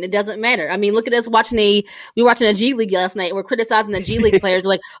wrong and it doesn't matter. I mean, look at us we were watching a G League last night. We're criticizing the G League players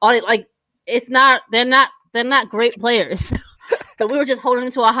they're not great players. But we were just holding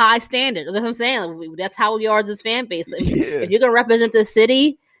them to a high standard. That's what I'm saying. That's how we are as this fan base. If you're gonna represent the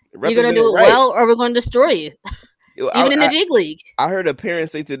city, you're going to do it right, well, or we're going to destroy you. Even in the G League. I heard a parent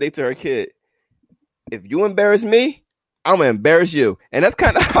say today to her kid, if you embarrass me, I'm going to embarrass you. And that's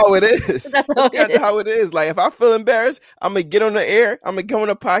kind of how it is. That's kind of how it is. Like, if I feel embarrassed, I'm going to get on the air. I'm going to come on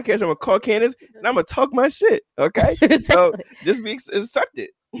a podcast. I'm going to call Candace, and I'm going to talk my shit. Okay? Exactly. So just accept it.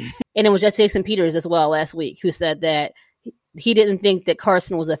 And it was just Jason Peters as well last week who said that he didn't think that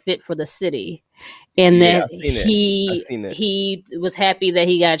Carson was a fit for the city. And that he was happy that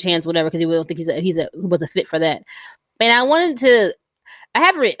he got a chance, whatever, because he don't think he was a fit for that. And I wanted to,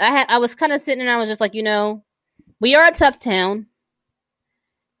 I was kind of sitting there and I was just like, we are a tough town.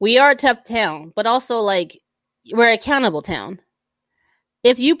 We are a tough town, but also like we're an accountable town.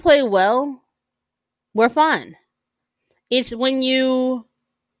 If you play well, we're fine. It's when you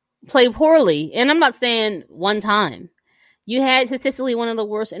play poorly, and I'm not saying one time. You had statistically one of the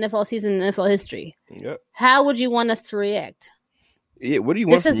worst NFL seasons in NFL history. Yep. How would you want us to react? Yeah, what do you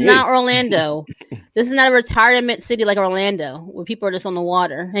want? This is not Orlando. This is not a retirement city like Orlando, where people are just on the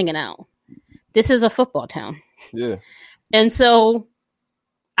water hanging out. This is a football town. Yeah. And so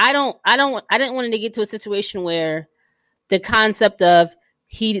I didn't want to get to a situation where the concept of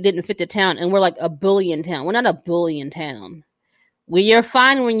he didn't fit the town, and we're like a bullying town. We're not a bullying town. You're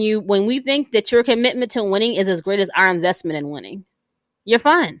fine when we think that your commitment to winning is as great as our investment in winning. You're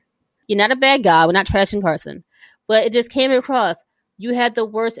fine. You're not a bad guy. We're not trashing Carson. But it just came across. You had the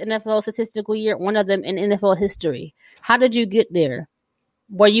worst NFL statistical year, one of them in NFL history. How did you get there?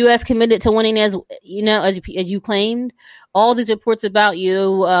 Were you as committed to winning as you claimed? All these reports about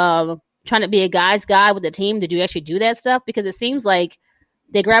you trying to be a guy's guy with the team. Did you actually do that stuff? Because it seems like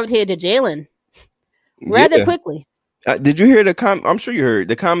they gravitated to Jalen rather quickly. Did you hear I'm sure you heard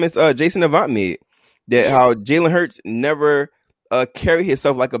the comments Jason Avant made that how Jalen Hurts never carried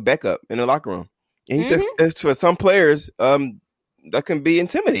himself like a backup in the locker room. And he said for some players, that can be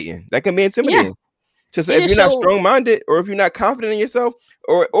intimidating. Yeah. So if you're not strong-minded or if you're not confident in yourself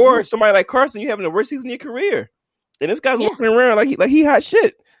or somebody like Carson, you're having the worst season of your career. And this guy's walking around like he hot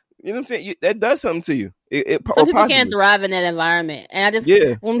shit. You know what I'm saying? That does something to you. Some people can't thrive in that environment, and I just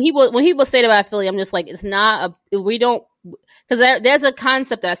when people say that about Philly, I'm just like, it's not we don't, because there's a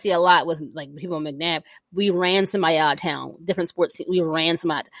concept that I see a lot with like people in McNabb. We ran somebody out of town. Different sports teams, we ran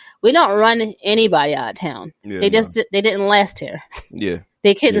somebody. We don't run anybody out of town. Yeah, they didn't last here. Yeah.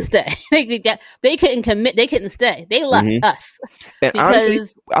 They couldn't stay. They couldn't commit. They couldn't stay. They left us. And honestly,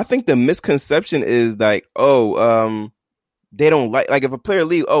 I think the misconception is like, they don't like if a player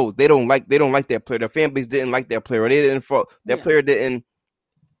leave, they don't like that player. Their fan base didn't like that player, or they didn't fall. That player didn't.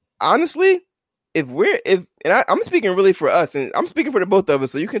 Honestly, I'm speaking really for us, and I'm speaking for the both of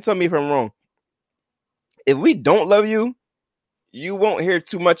us, so you can tell me if I'm wrong. If we don't love you, you won't hear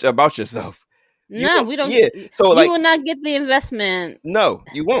too much about yourself. No, we don't. Yeah, so you will not get the investment. No,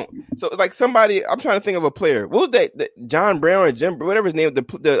 you won't. So like somebody, I'm trying to think of a player. What was that? John Brown or Jim, whatever his name,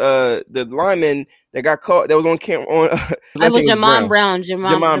 the lineman that got caught, that was on camera. It was Jamon Brown.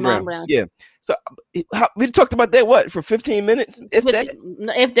 Jamon Brown. Yeah. So we talked about that for 15 minutes, if that.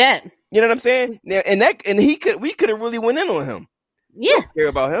 You know what I'm saying? Now, we could have really went in on him. Yeah. Don't care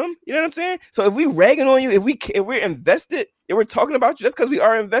about him. You know what I'm saying? So if we ragging on you, if we're invested, if we're talking about you, that's because we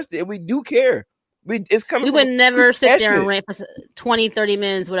are invested and we do care. It's coming. We would never sit there and passionate. rant for 20, 30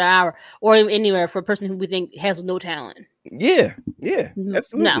 minutes with an hour or anywhere for a person who we think has no talent. Yeah,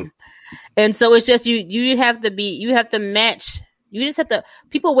 absolutely. No. And so it's just you have to match. You just have to.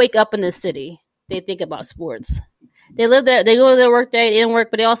 People wake up in the city. They think about sports. They live there. They go to their work day. They didn't work,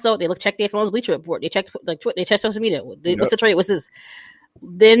 but they check their phone's Bleacher Report. They check social media. What's the trade? What's this?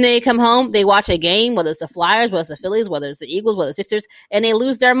 Then they come home. They watch a game, whether it's the Flyers, whether it's the Phillies, whether it's the Eagles, whether it's the Sixers, and they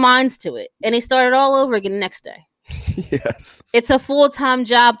lose their minds to it, and they start it all over again the next day. Yes, it's a full-time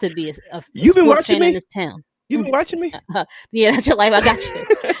job to be a You've been sports watching fan me? in this town. You been watching me? Yeah, that's your life. I got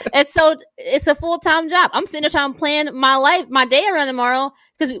you. And so it's a full-time job. I'm sitting there trying to plan my day around tomorrow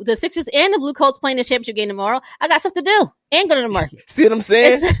because the Sixers and the Blue Coats playing the championship game tomorrow. I got stuff to do and go to the market. See what I'm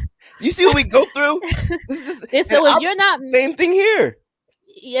saying? You see what we go through? So if you're not same thing here.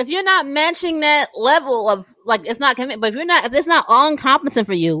 If you're not matching that level of like, it's not commitment. But if it's not all-encompassing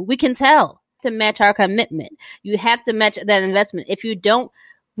for you, we can tell to match our commitment. You have to match that investment. If you don't,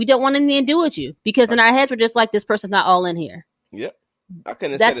 we don't want anything to do with you because in our heads we're just like, this person's not all in here. Yep. I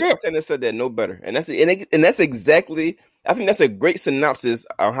couldn't have said that no better. And that's exactly, I think that's a great synopsis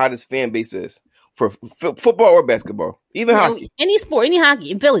of how this fan base is for football or basketball, even hockey. Any sport, any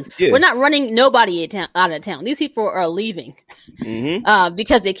hockey in Phillies. Yeah. We're not running nobody out of town. These people are leaving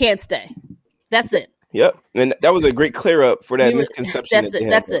because they can't stay. That's it. Yep. And that was a great clear up for that misconception.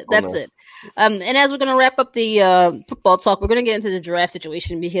 That's it. And as we're going to wrap up the football talk, we're going to get into the draft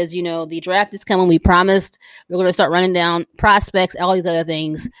situation because, the draft is coming. We promised we're going to start running down prospects, all these other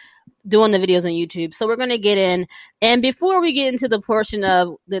things, doing the videos on YouTube. So we're going to get in. And before we get into the portion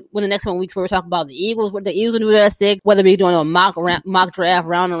of the next 1 week where we talk about the Eagles, what the Eagles will do that sick, whether we're doing a mock draft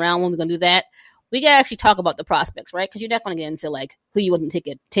round and round when we're going to do that, we got to actually talk about the prospects, right? Because you're not going to get into like who you wouldn't take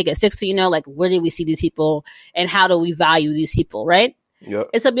at 60, like where did we see these people and how do we value these people, right? Yep.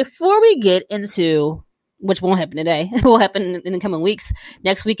 And so before we get into, which won't happen today, it will happen in the coming weeks.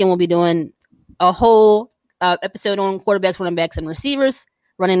 Next weekend we'll be doing a whole episode on quarterbacks, running backs, and receivers,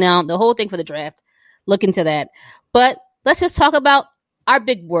 running down the whole thing for the draft. Look into that. But let's just talk about our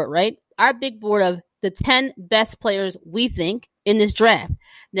big board, right? Our big board of the 10 best players we think in this draft.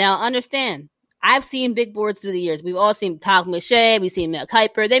 Now, understand, I've seen big boards through the years. We've all seen Tom McShay. We've seen Mel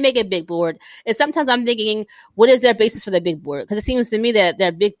Kiper. They make a big board. And sometimes I'm thinking, what is their basis for their big board? Because it seems to me that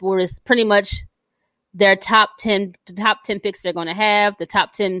their big board is pretty much their top 10 picks they're going to have, the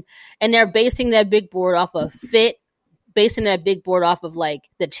top 10. And they're basing their big board off of fit, basing their big board off of like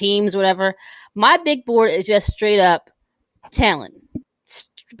the teams, whatever. My big board is just straight up talent.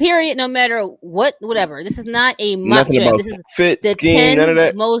 Period. No matter whatever. This is not a mock Nothing draft. about This is fit, the scheme, 10 none of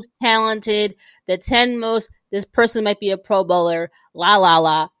that. most talented, the 10 most, this person might be a pro bowler,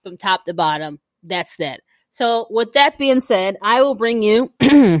 from top to bottom. That's that. So with that being said, I will bring you,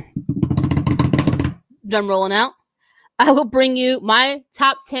 drum rolling out, I will bring you my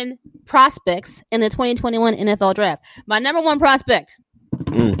top 10 prospects in the 2021 NFL draft. My number one prospect.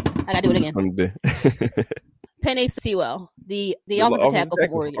 I gotta do it again. Penei Sewell, the offensive tackle for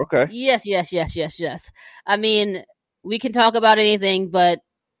Oregon. Okay. Yes. I mean, we can talk about anything, but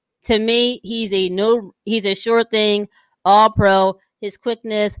to me, he's a sure thing, all pro. His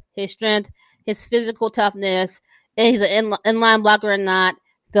quickness, his strength, his physical toughness, and he's an inline blocker or not,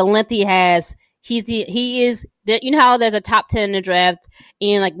 the length he has. He is. You know how there's a top 10 in the draft,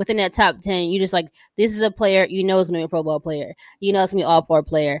 and like within that top 10, you just like, this is a player you know is going to be a Pro Bowl player. You know it's going to be an All-Pro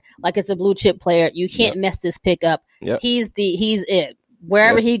player. Like it's a blue chip player. You can't mess this pick up. Yep. He's it.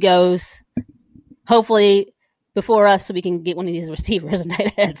 Wherever he goes, hopefully before us, so we can get one of these receivers and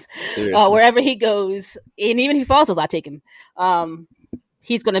tight ends. Wherever he goes, and even if he falls, I take him.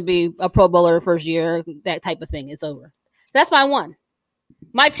 He's going to be a Pro Bowler first year. That type of thing. It's over. That's my one.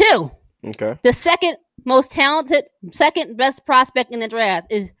 My two. Okay. The second most talented, second best prospect in the draft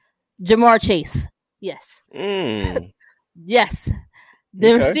is Jamar Chase. Yes. Yes.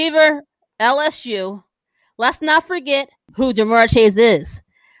 The receiver, LSU. Let's not forget who Jamar Chase is.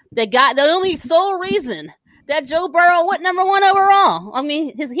 The only sole reason that Joe Burrow went number 1 overall. I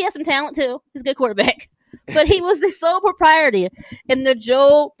mean, he has some talent too. He's a good quarterback. But he was the sole proprietor in the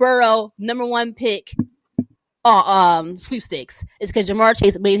Joe Burrow number 1 pick sweepstakes. It's because Jamar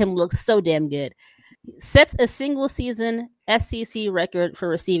Chase made him look so damn good. Sets a single season SEC record for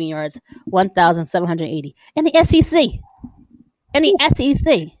receiving yards, 1,780. In the SEC.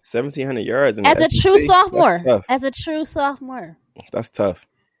 1,700 yards in as the a true sophomore. That's tough. That's tough.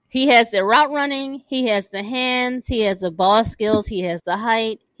 He has the route running. He has the hands. He has the ball skills. He has the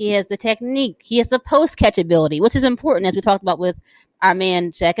height. He has the technique. He has the post catch ability, which is important, as we talked about with our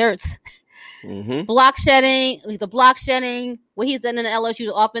man Jack Ertz. block shedding, what he's done in the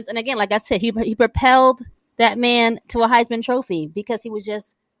LSU offense. And again, like I said, he propelled that man to a Heisman Trophy because he was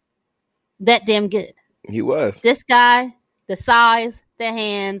just that damn good. He was. This guy, the size, the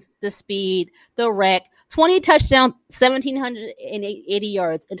hands, the speed, the wreck, 20 touchdowns, 1,780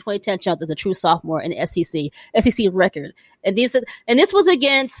 yards, and 20 touchdowns as a true sophomore in the SEC record. And this was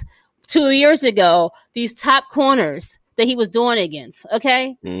against 2 years ago, these top corners that he was doing against.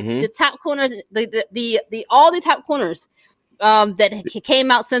 Okay, the top corners, all the top corners that came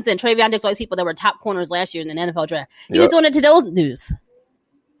out since then. Travion Dix, all these people that were top corners last year in the NFL draft. He was doing it to those dudes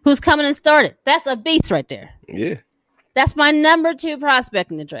who's coming and started. That's a beast right there. Yeah, that's my number 2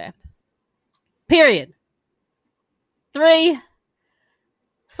 prospect in the draft. Period. 3,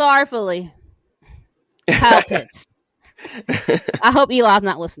 sorrowfully, Kyle Pitts. I hope Eli's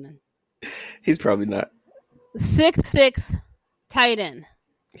not listening. He's probably not. 6'6" tight end.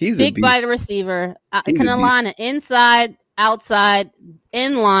 He's big a beast. body receiver. Can align it inside, outside,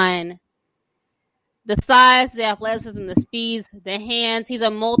 in line. The size, the athleticism, the speeds, the hands. He's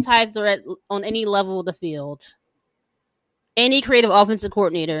a multi-threat on any level of the field. Any creative offensive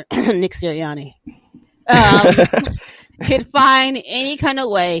coordinator, Nick Sirianni, could find any kind of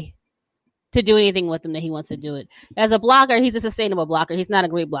way to do anything with him that he wants to do it. As a blocker, he's a sustainable blocker. He's not a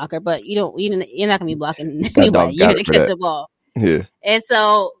great blocker, but you're not going to be blocking anyway. You're going to catch the ball. Yeah. And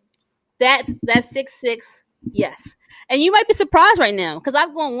so that's 6'6", yes. And you might be surprised right now because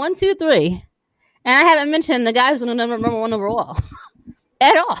I've gone 1, 2, 3, and I haven't mentioned the guy who's going to number 1 overall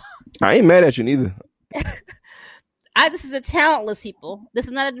at all. I ain't mad at you neither. This is a talentless people. This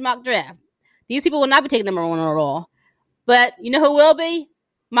is not a mock draft. These people will not be taking number 1 overall. But you know who will be?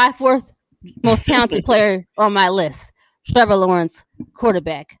 My 4th most talented player on my list, Trevor Lawrence,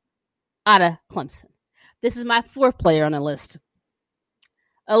 quarterback out of Clemson. This is my 4th player on the list.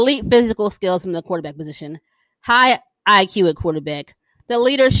 Elite physical skills from the quarterback position. High IQ at quarterback. The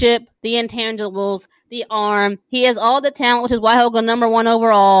leadership, the intangibles, the arm. He has all the talent, which is why he'll go number 1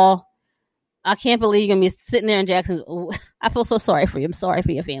 overall. I can't believe you're going to be sitting there in Jacksonville. I feel so sorry for you. I'm sorry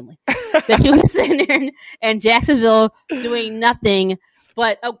for your family. That you'll be sitting there in Jacksonville doing nothing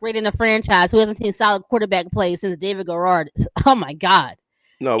but upgrading a franchise who hasn't seen solid quarterback play since David Garrard. Oh, my God.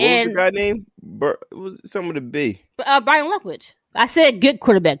 No, what was the guy name? It was some of the B. Brian Leftwich. I said good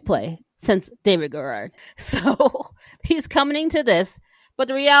quarterback play since David Garrard. So he's coming into this. But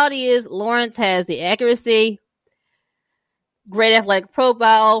the reality is Lawrence has the accuracy, great athletic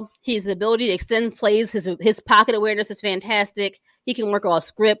profile. He has the ability to extend plays. His pocket awareness is fantastic. He can work all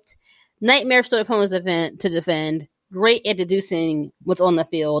script. Nightmare for opponents to defend. Great at deducing what's on the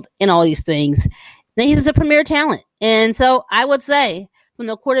field and all these things. Then he's just a premier talent. And so I would say from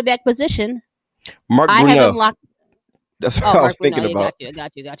the quarterback position, Mark I Brunell. have him locked. That's what I was thinking about. I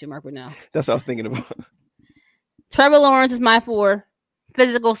got you, Mark Brunell. That's what I was thinking about. Trevor Lawrence is my 4.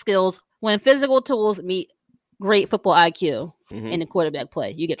 Physical skills. When physical tools meet great football IQ in the quarterback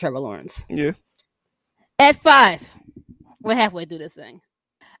play, you get Trevor Lawrence. Yeah. At 5, we're halfway through this thing.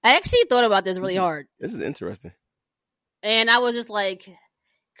 I actually thought about this really hard. This is interesting. And I was just like,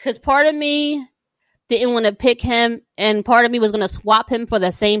 because part of me didn't want to pick him, and part of me was going to swap him for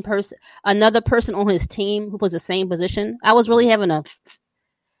the same person, another person on his team who plays the same position. I was really having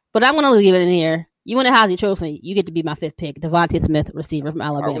but I'm going to leave it in here. You win a Heisman Trophy, you get to be my 5th pick, Devontae Smith, receiver from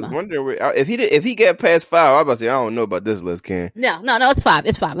Alabama. I was wondering if he get past 5, I was about to say I don't know about this list, Ken. No, it's 5.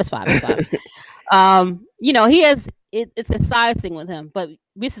 It's 5. He has it's a size thing with him, but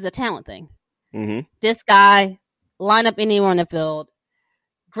this is a talent thing. Mm-hmm. This guy line up anywhere on the field.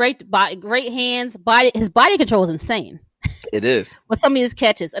 Great body, great hands. His body control is insane. It is. With some of his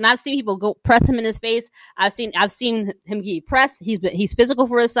catches, and I've seen people go press him in his face. I've seen him get pressed. He's physical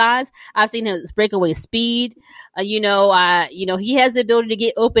for his size. I've seen his breakaway speed. He has the ability to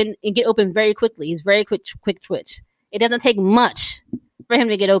get open very quickly. He's very quick twitch. It doesn't take much for him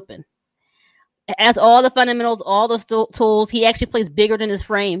to get open. Has all the fundamentals, all the tools. He actually plays bigger than his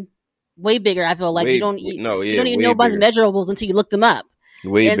frame, way bigger. I feel like you don't even know about his measurables until you look them up.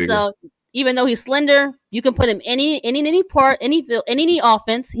 Bigger. So even though he's slender, you can put him any part, any field, any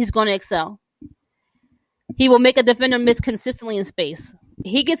offense. He's going to excel. He will make a defender miss consistently in space.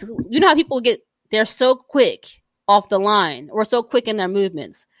 He gets, how people get, they're so quick off the line or so quick in their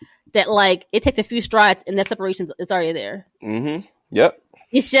movements that like it takes a few strides and that separation is already there. Mm-hmm. Yep.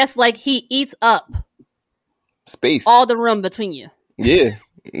 It's just like he eats up space, all the room between you. Yeah.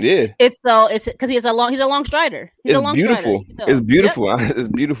 It's because he's a long strider. He's a long beautiful. Strider. It's beautiful. Yep. It's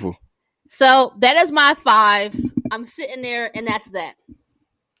beautiful. So that is my 5. I'm sitting there, and that's that.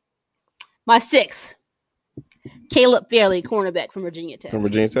 My 6, Caleb Fairley, cornerback from Virginia Tech.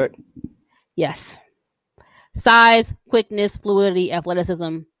 Yes. Size, quickness, fluidity,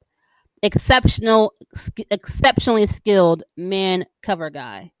 athleticism. Exceptionally skilled man cover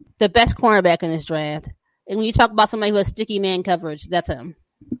guy. The best cornerback in this draft. And when you talk about somebody who has sticky man coverage, that's him.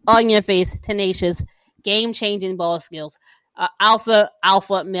 All in your face, tenacious, game-changing ball skills. Alpha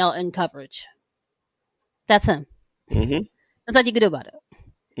male in coverage. That's him. Mm-hmm. That's all you can do about it.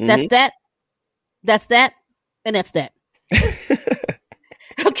 Mm-hmm. That's that, and that's that.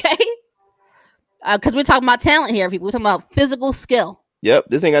 Okay? Because we're talking about talent here, people. We're talking about physical skill. Yep,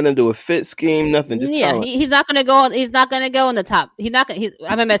 this ain't got nothing to do with fit, scheme, nothing. Just talent. He's not gonna go. He's not gonna go in the top. He's not gonna.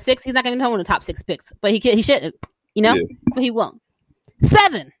 I'm at 6. He's not gonna go in the top 6 picks. But he should. Yeah. But he won't.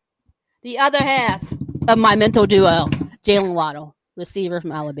 7. The other half of my mental duo, Jalen Waddle, receiver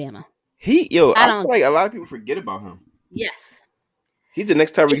from Alabama. I feel like a lot of people forget about him. Yes. He's the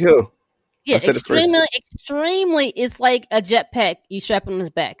next Tyreek Hill. Yeah, extremely. It's like a jetpack you strap on his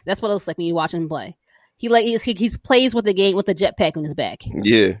back. That's what it looks like when you watch him play. He plays with the game with the jetpack on his back.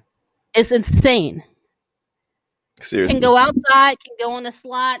 Yeah, it's insane. Seriously, can go outside, can go in the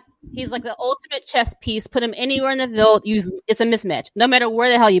slot. He's like the ultimate chess piece. Put him anywhere in the field, it's a mismatch. No matter where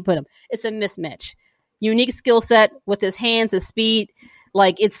the hell you put him, it's a mismatch. Unique skill set with his hands, his speed.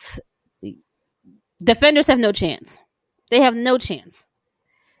 Like defenders have no chance. They have no chance.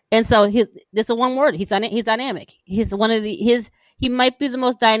 And so this is one word. He's dynamic. He might be the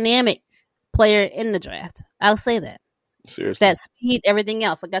most dynamic player in the draft. I'll say that. Seriously. That speed, everything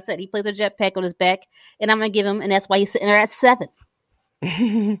else. Like I said, he plays a jetpack on his back, and I'm going to give him, and that's why he's sitting there at 7.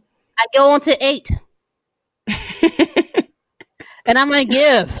 I go on to 8. And I'm going to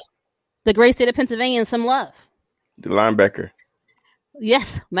give the great state of Pennsylvania some love. The linebacker.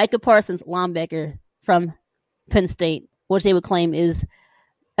 Yes, Micah Parsons, linebacker from Penn State, which they would claim is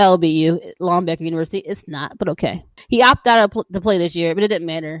LBU, Linebacker University. It's not, but okay. He opted out to play this year, but it didn't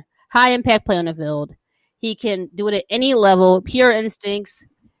matter. High impact play on the field. He can do it at any level. Pure instincts.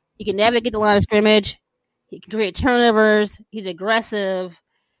 He can navigate the line of scrimmage. He can create turnovers. He's aggressive.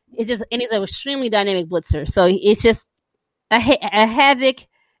 And he's an extremely dynamic blitzer. So it's just a havoc.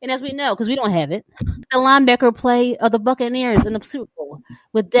 And as we know, because we don't have it, the linebacker play of the Buccaneers in the Super Bowl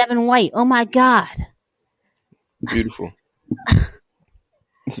with Devin White. Oh my God. Beautiful.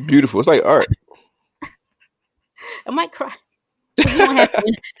 It's beautiful. It's like art. I might cry.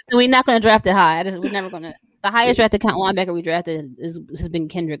 We're not going to draft it high. We're never going to. The highest drafted linebacker we drafted has been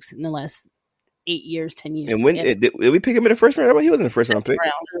Kendricks in the last 8 years, 10 years. And when did we pick him in the first round? Well, he wasn't the first round pick.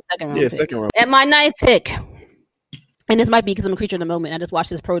 Second round. At my 9th pick, and this might be because I'm a creature of the moment. I just watched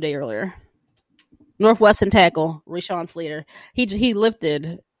his pro day earlier. Northwestern tackle Rashawn Slater. He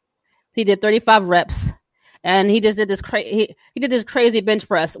did 35 reps. And he just did this crazy. He did this crazy bench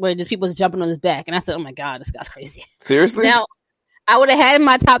press where just people was jumping on his back, and I said, "Oh my God, this guy's crazy." Seriously? Now, I would have had him in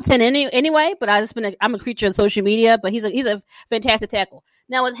my top 10 anyway, but I'm a creature of social media. But he's a fantastic tackle.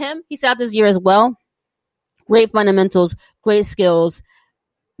 Now with him, he's out this year as well. Great fundamentals, great skills,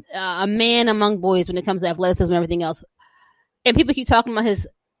 a man among boys when it comes to athleticism and everything else. And people keep talking about his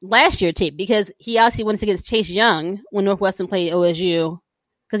last year tape because he obviously went against Chase Young when Northwestern played OSU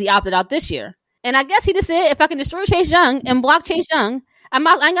because he opted out this year. And I guess he just said, if I can destroy Chase Young and block Chase Young, I ain't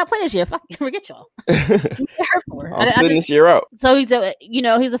got to play this year. Forget y'all. I'm sitting this year out. So he's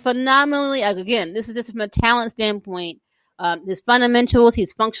a phenomenally, again, this is just from a talent standpoint. His fundamentals,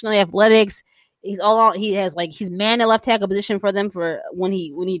 he's functionally athletics. He's man at left tackle position for them for when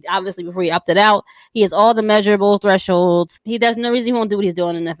he obviously before he opted out. He has all the measurable thresholds. There's no reason he won't do what he's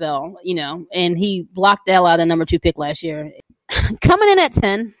doing in the NFL, and he blocked the hell out of the number 2 pick last year. Coming in at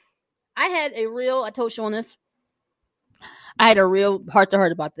 10. I told you on this. I had a real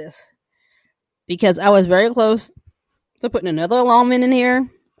heart-to-heart about this because I was very close to putting another lineman in here.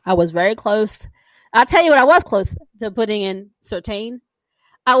 I was very close. I'll tell you what I was close to putting in Surtain.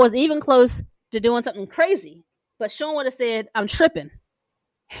 I was even close to doing something crazy, but Sean would have said, I'm tripping.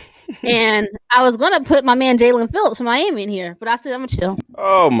 And I was going to put my man Jalen Phillips from Miami in here, but I said, I'm going to chill.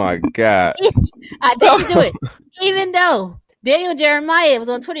 Oh, my God. I didn't do it, even though Daniel Jeremiah was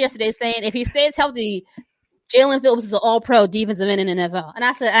on Twitter yesterday saying if he stays healthy, Jalen Phillips is an all-pro defensive end in the NFL. And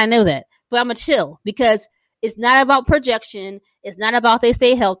I said, I know that, but I'm going to chill because it's not about projection. It's not about they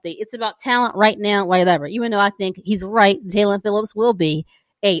stay healthy. It's about talent right now, whatever. Even though I think he's right, Jalen Phillips will be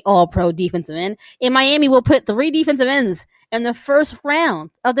a all-pro defensive end. And Miami will put 3 defensive ends in the first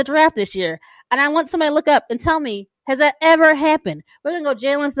round of the draft this year. And I want somebody to look up and tell me, has that ever happened? We're going to go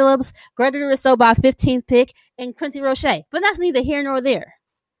Jalen Phillips, Gregory Rousseau by 15th pick, and Quincy Roche. But that's neither here nor there.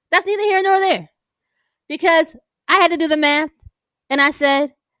 Because I had to do the math, and I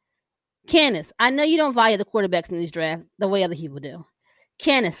said, Candace, I know you don't value the quarterbacks in these drafts the way other people do.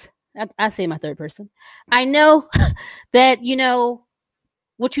 Candace, I say my third person. I know that you know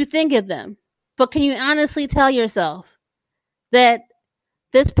what you think of them, but can you honestly tell yourself that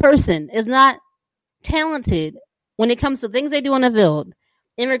this person is not talented when it comes to things they do on the field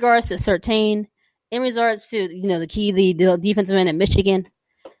in regards to Surtain, in regards to the defensive end at Michigan?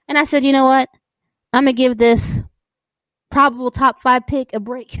 And I said, you know what? I'm gonna give this probable top 5 pick a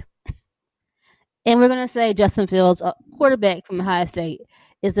break. And we're going to say Justin Fields, a quarterback from Ohio State,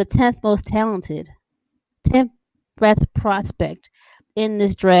 is the 10th most talented, 10th best prospect in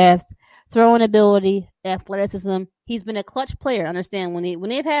this draft. Throwing ability, athleticism. He's been a clutch player. Understand when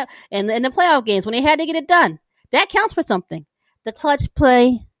they've had in the playoff games when they had to get it done, that counts for something. The clutch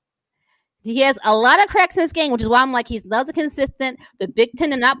play. He has a lot of cracks in this game, which is why I'm like he's not consistent. The Big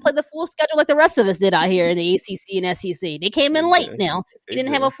Ten did not play the full schedule like the rest of us did out here in the ACC and SEC. They came in late now. He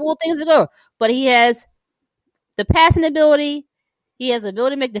didn't have a full things to go. But he has the passing ability. He has the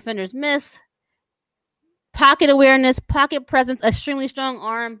ability to make defenders miss. Pocket awareness, pocket presence, extremely strong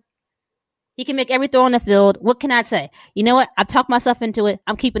arm. He can make every throw on the field. What can I say? You know what? I've talked myself into it.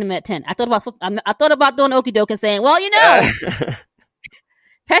 I'm keeping him at 10. I thought about doing okie doke and saying, well,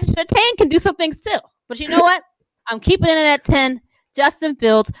 Patrick Surtain can do some things too. But you know what? I'm keeping it at 10. Justin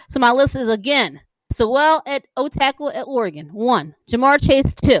Fields. So my list is again. Sewell at O-tackle at Oregon, 1. Jamar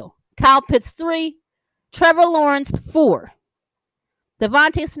Chase, 2. Kyle Pitts, 3. Trevor Lawrence, 4.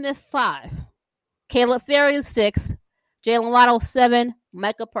 Devontae Smith, 5. Caleb Ferry, 6. Jalen Waddle, 7.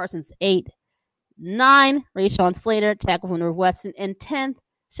 Micah Parsons, 8. 9. Rashawn Slater, tackle from Northwestern. And 10th,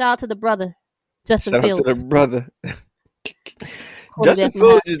 shout out to the brother, Justin Fields. Shout out to the brother. Justin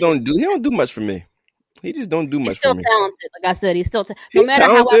Fields he don't do much for me. He just don't do much for me. He's still talented. Like I said, he's still no matter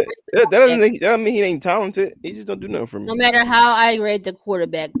talented. That doesn't mean he ain't talented. He just don't do nothing for me. No matter how I grade the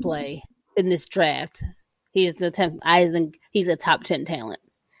quarterback play in this draft, he's the 10th. I think he's a top 10 talent.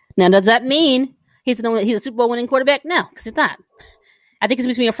 Now, does that mean he's a Super Bowl winning quarterback? No, because he's not. I think he's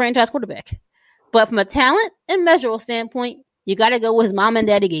supposed to be a franchise quarterback. But from a talent and measurable standpoint, you got to go with his mom and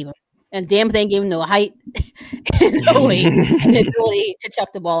daddy gave him. And damn thing gave him no height and no weight and the ability to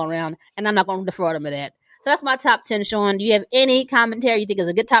chuck the ball around. And I'm not going to defraud him of that. So that's my top 10, Sean. Do you have any commentary you think is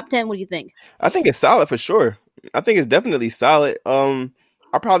a good top 10? What do you think? I think it's solid for sure. I think it's definitely solid. I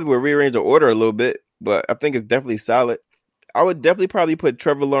probably would rearrange the order a little bit, but I think it's definitely solid. I would definitely probably put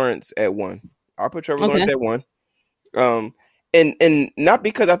Trevor Lawrence at 1. I'll put Trevor Lawrence at 1. And not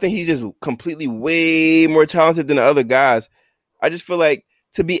because I think he's just completely way more talented than the other guys. I just feel like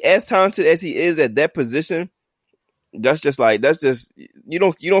to be as talented as he is at that position, that's just you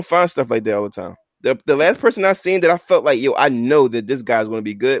don't find stuff like that all the time. The last person I seen that I felt like, I know that this guy's going to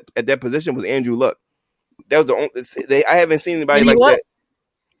be good at that position was Andrew Luck. That was the only I haven't seen anybody like that.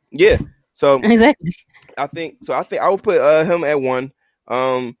 Yeah. So exactly. I think I would put him at 1.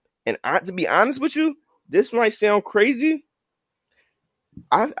 And to be honest with you, this might sound crazy.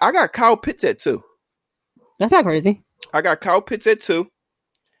 I got Kyle Pitts at 2. That's not crazy. I got Kyle Pitts at 2.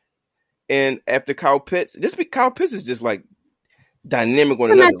 And after Kyle Pitts, Kyle Pitts is just like dynamic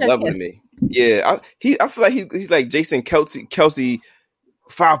on another level to me. Yeah, I feel like he's like Jason Kelsey 5.0.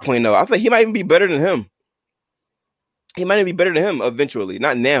 I feel like he might even be better than him. He might even be better than him eventually.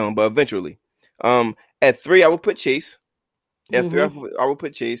 Not now, but eventually. At 3, I would put Chase. At 3, I would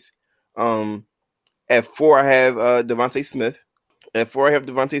put Chase. At 4, I have Devontae Smith. At 4, I have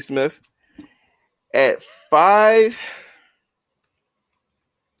Devontae Smith. At 5,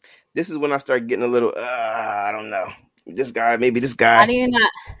 this is when I start getting a little, I don't know. This guy. How do you not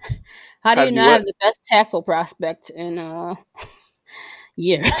have the best tackle prospect in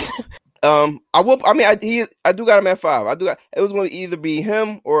years? I do got him at 5. It was going to either be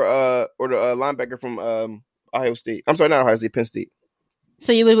him or the linebacker from Ohio State. I'm sorry, not Ohio State, Penn State.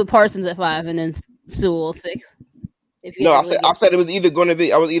 So you would put Parsons at 5 and then Sewell 6. I said it was either going to be.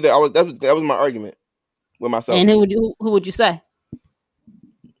 That was my argument with myself. And who would you say?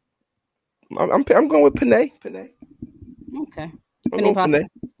 I'm going with Panay. Okay.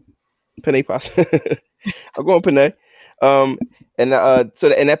 Panay Pasta. I'm going Panay. And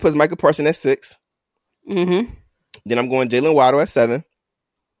that puts Micah Parsons at 6. Mm-hmm. Then I'm going Jalen Waddle at 7.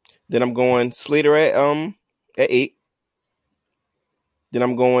 Then I'm going Slater at 8. Then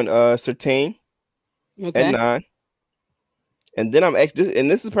I'm going Surtain at 9. And then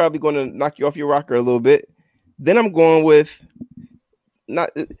this is probably going to knock you off your rocker a little bit. Then I'm going with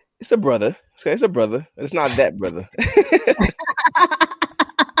it's a brother. Okay, it's a brother. It's not that brother.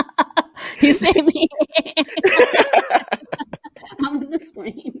 You see me? I'm on the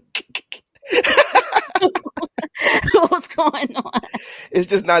screen. What's going on? It's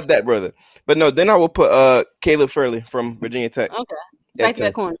just not that brother. But no, then I will put Caleb Fairley from Virginia Tech. Okay. Back to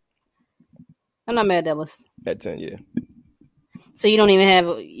that corner. I'm not mad at that list. At 10, yeah. So you don't even have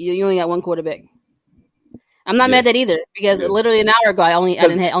you only got one quarterback. I'm not mad at that either because literally an hour ago I only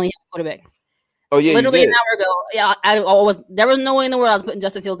had a quarterback. Oh yeah, literally an hour ago. Yeah, there was no way in the world I was putting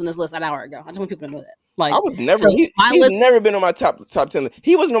Justin Fields in this list an hour ago. I just want people to know that. Like I was never. He's never been on my top 10 list.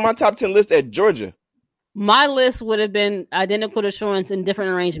 He wasn't on my top 10 list at Georgia. My list would have been identical to Sean's in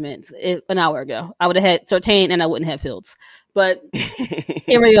different arrangements an hour ago. I would have had Surtain and I wouldn't have Fields. But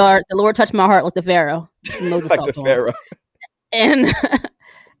here we are. The Lord touched my heart like the Pharaoh. Moses like the Pharaoh. And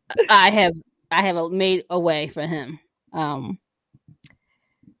I have made a way for him. But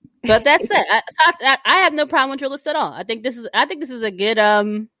that's it. I have no problem with your list at all. I think this is a good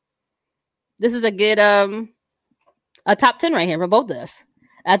a top 10 right here for both of us.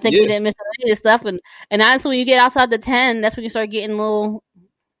 I think we didn't miss any of this stuff, and honestly, when you get outside the 10, that's when you start getting a little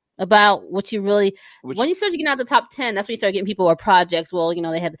about what you really. When you start getting out the top 10, that's when you start getting people or projects. Well,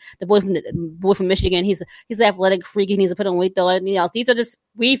 they had the boy from Michigan. He's an athletic freak. He needs to put on weight though. Anything else? These are just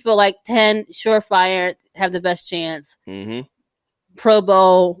we feel like 10 surefire have the best chance. Mm-hmm. Pro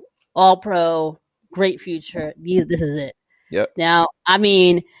Bowl, All Pro, great future. This is it. Yep. Now, I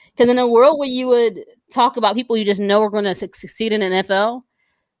mean, because in a world where you would talk about people you just know are going to succeed in the NFL.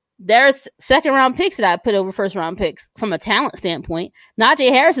 There's second round picks that I put over first round picks from a talent standpoint. Najee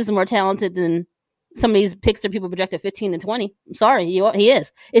Harris is more talented than some of these picks that people projected 15 and 20. I'm sorry, he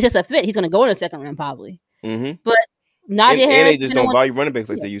is. It's just a fit. He's going to go in the second round probably. Mm-hmm. But Najee Harris, and they just don't value running backs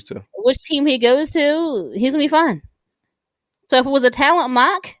like they used to. Which team he goes to, he's going to be fine. So if it was a talent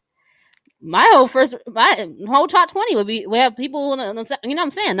mock, my whole top 20 would be. We have people, you know what I'm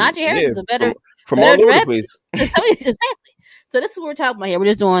saying? Najee Harris is a better from all over the place. Exactly. So this is what we're talking about here. We're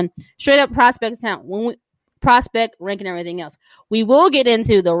just doing straight up prospect talent, prospect ranking, and everything else. We will get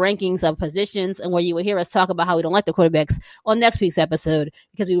into the rankings of positions and where you will hear us talk about how we don't like the quarterbacks on next week's episode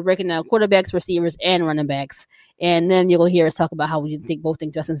because we were breaking down quarterbacks, receivers, and running backs. And then you'll hear us talk about how we both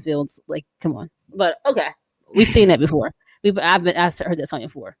think Justin Fields. Like, come on. But okay, we've seen that before. I've heard that song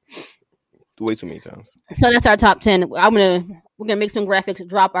before. Way too many times. So that's our top 10. We're gonna make some graphics,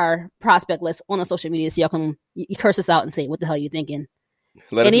 drop our prospect list on the social media, so y'all can you curse us out and say what the hell you thinking.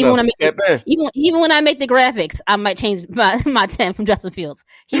 And even when I make the graphics, I might change my 10 from Justin Fields.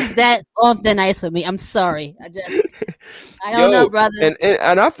 He's that off the nice with me. I'm sorry. I don't know, brother.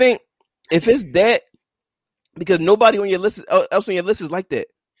 And I think if it's that, because nobody on your list else on your list is like that.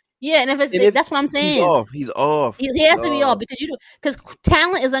 Yeah, and if that's what I'm saying. He's off. He has to be off because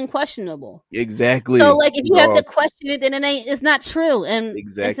talent is unquestionable. Exactly. So like if you have to question it, then it's not true, and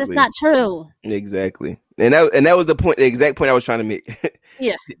it's just not true. Exactly. And that was the exact point I was trying to make.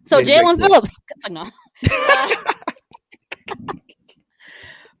 Yeah. So Jalen Phillips. No.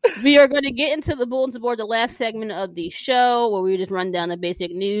 We are going to get into the bulletin board, the last segment of the show, where we just run down the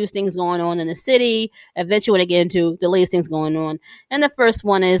basic news, things going on in the city. Eventually, want to get into the latest things going on. And the first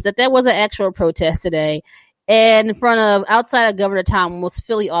one is that there was an actual protest today, and outside of Governor Tom Wolf's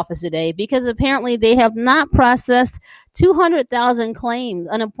Philly office today, because apparently they have not processed 200,000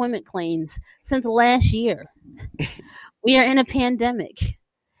 unemployment claims since last year. We are in a pandemic.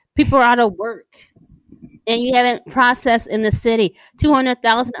 People are out of work. And you haven't processed in the city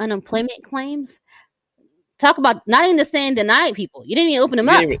 200,000 unemployment claims. Talk about not even saying denied people. You didn't even open them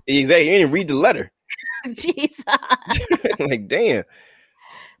up. Exactly. You didn't even read the letter. Jesus. Like, damn.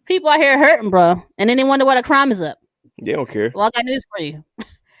 People out here hurting, bro. And then they wonder why the crime is up. They don't care. Well, I got news for you.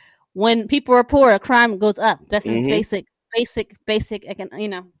 When people are poor, crime goes up. That's basic. They're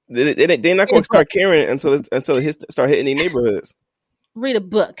not going to start caring until it start hitting their neighborhoods. Read a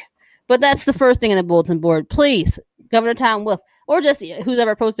book. But that's the first thing in the bulletin board. Please, Governor Tom Wolf, or just who's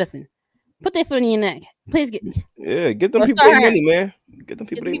ever protesting, put their foot in your neck. Please get them people their money, man. Get them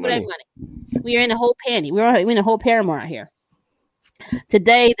people their money. We are in a whole panty. We're in a whole Paramore out here.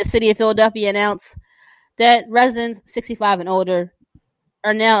 Today, the city of Philadelphia announced that residents 65 and older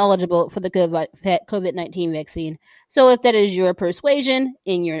are now eligible for the COVID-19 vaccine. So if that is your persuasion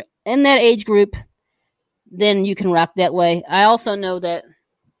and you're in that age group, then you can rock that way. I also know that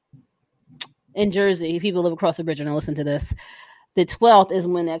in Jersey, people live across the bridge and I listen to this. The 12th is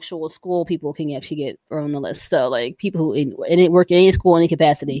when actual school people can actually get on the list. So, like, people who work in any school, any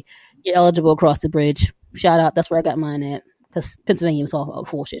capacity, you're eligible across the bridge. Shout out. That's where I got mine at. Because Pennsylvania was all a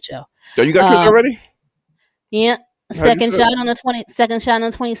full shit show. So you got yours already? Yeah. Second shot on the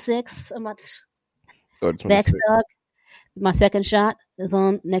 26th. I'm much. Backstock. My second shot is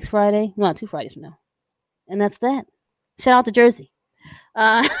on next Friday. Well, 2 Fridays from now. And that's that. Shout out to Jersey.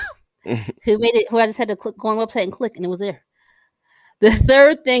 Who made it? Who I just had to go on the website and click, and it was there. The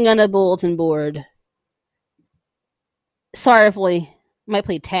third thing on the bulletin board, sorrowfully, Might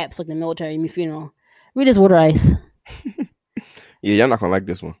play taps like the military funeral. Rita's water ice. Yeah, y'all not gonna like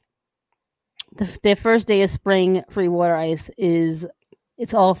this one. The first day of spring free water ice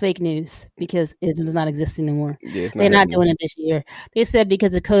it's all fake news because it does not exist anymore. Yeah, They're not doing it this year. They said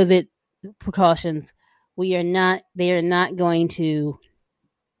because of COVID precautions, they are not going to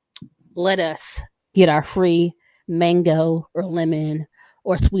let us get our free mango or lemon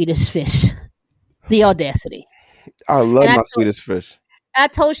or Swedish fish. The audacity. I love my Swedish fish. I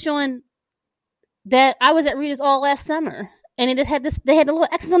told Sean that I was at Rita's all last summer and it just had they had the little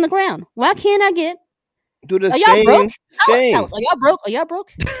X's on the ground. Why can't I get do the same thing? Are y'all broke? Are y'all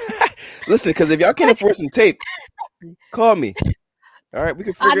broke? Listen, because if y'all can't afford some tape, call me. All right, we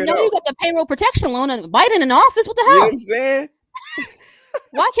can figure it out. I know you got the payroll protection loan and Biden in the office. What the hell? You know what I'm saying?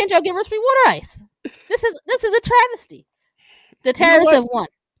 Why can't y'all give us free water ice? This is a travesty. The terrorists have won.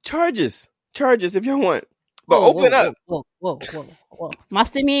 Charges if y'all want. But open up. Whoa. My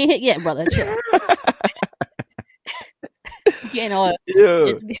stimmy ain't hit yet, brother. You know,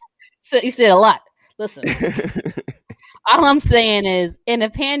 you said a lot. Listen, all I'm saying is, in a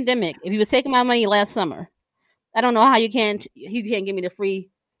pandemic, if you was taking my money last summer, I don't know how you can't give me the free.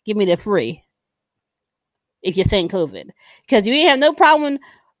 If you're saying COVID, because you ain't have no problem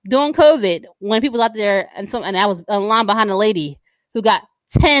doing COVID when people out there and I was in line behind a lady who got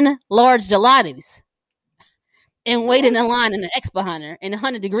 10 large gelatos and waited in line in the X behind her in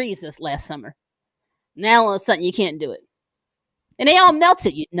 100 degrees this last summer. Now all of a sudden you can't do it. And they all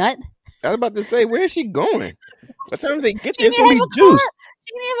melted, you nut. I was about to say, where is she going? By the time they get there, it's going to be juice.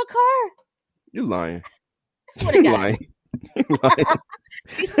 She didn't have a car. You're lying. You're lying.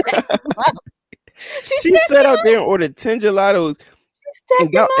 She sat out there and ordered 10 gelatos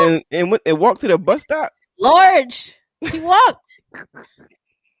and walked to the bus stop. Large. She walked.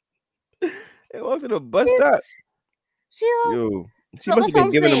 And walked to the bus stop. She must have been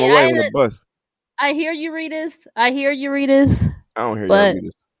giving them away on the bus. I hear you, Ritas. I don't hear y'all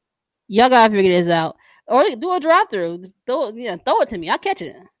Ritas. Y'all gotta figure this out. Or do a drive-through. Throw it to me. I'll catch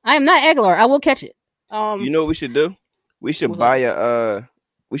it. I am not Aguilar. I will catch it. You know what we should do? We should buy a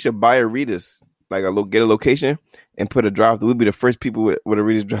Ritas. Like get a location and put a drive-through. We'll be the first people with a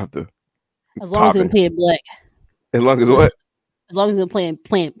Ritas drive-through. As long as we paint it black. As long as what? As long as we're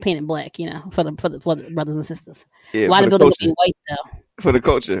painted black, for the brothers and sisters. Yeah, why the building be white though? For the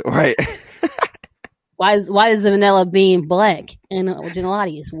culture, right? Why is the vanilla bean black and the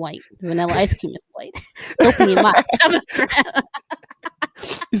gelati is white? The vanilla ice cream is white. Open your mouth.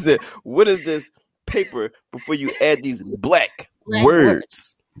 He said, "What is this paper before you add these black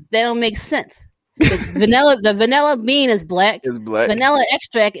words?" That don't make sense. The vanilla bean is black. Is black. Vanilla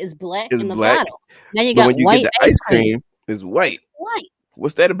extract is black in the bottle. Then you but got when you white get the ice cream is white. White.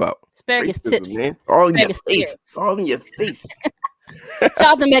 What's that about? Asparagus tips. Man. All in your face. All in your face. Shout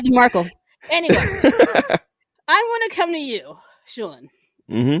out to Meghan Markle. Anyway, I want to come to you, Sean.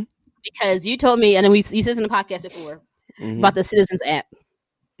 Mm-hmm. Because you told me, and then you said this in the podcast before, about the Citizens app.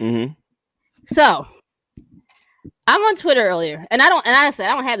 Mm-hmm. So I'm on Twitter earlier, and I said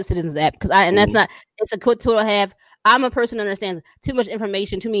I don't have the Citizens app because it's a cool tool to have. I'm a person that understands too much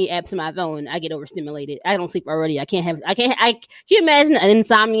information, too many apps in my phone. I get overstimulated. I don't sleep already. Can you imagine an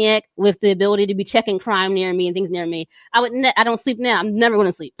insomniac with the ability to be checking crime near me and things near me? I don't sleep now. I'm never going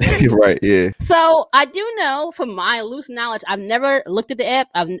to sleep. Right. Yeah. So I do know from my loose knowledge, I've never looked at the app,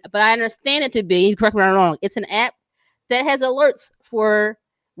 but I understand it to be, correct me if I'm wrong, it's an app that has alerts for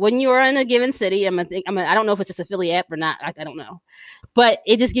when you are in a given city. I don't know if it's just a Philly app or not. I don't know. But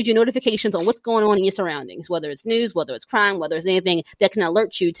it just gives you notifications on what's going on in your surroundings, whether it's news, whether it's crime, whether it's anything that can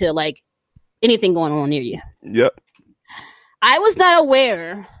alert you to like anything going on near you. Yep. I was not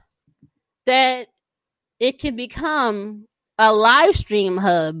aware that it can become a live stream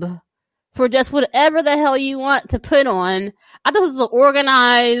hub for just whatever the hell you want to put on. I thought it was an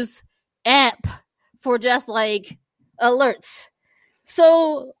organized app for just like alerts.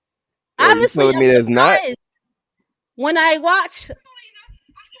 So obviously, you telling me there's not? When I watch,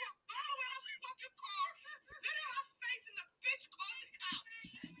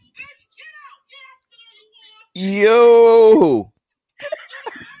 yo,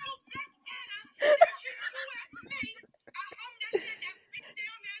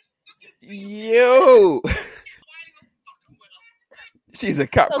 she's a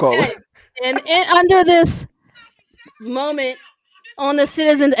cop caller. And under this moment on the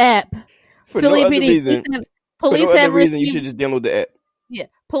Citizens app, for Philly no other PD, reason, you should just download the app. Yeah,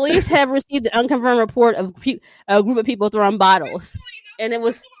 police have received the unconfirmed report of a group of people throwing bottles, and it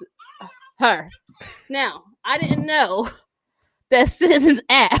was her. Now, I didn't know that Citizens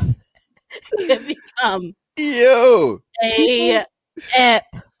app could become a app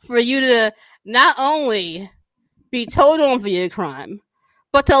for you to not only be told on for your crime,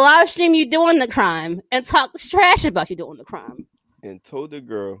 but to live stream you doing the crime and talk trash about you doing the crime. And told the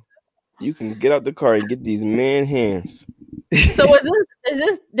girl, you can get out the car and get these man hands. So is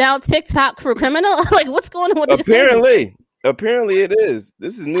this now TikTok for criminal? Like, what's going on with this? Apparently it is.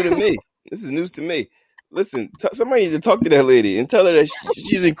 This is new to me. This is news to me. Listen, somebody need to talk to that lady and tell her that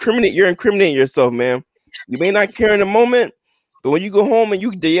she's incriminating. You're incriminating yourself, ma'am. You may not care in the moment, but when you go home and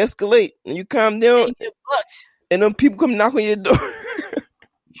you de-escalate and you calm down, and then people come knock on your door.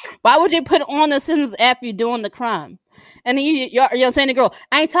 Why would you put on the Citizens app you're doing the crime? And then you're saying to the girl,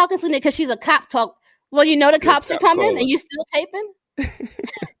 I ain't talking to her because she's a cop talk. Well, you know the cops are coming and you still taping?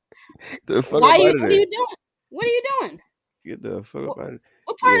 What are you doing? What are you doing? Get the fuck up out of it.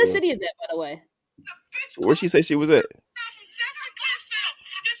 What part of the city is that, by the way? Where'd she say she was at?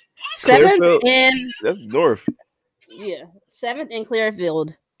 7th and... That's north. Yeah, 7th and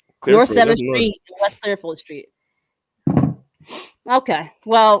Clearfield. North 7th Street and West Clearfield Street. Okay,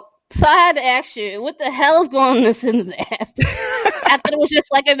 well, so I had to ask you, what the hell is going on in this Citizens app? I thought it was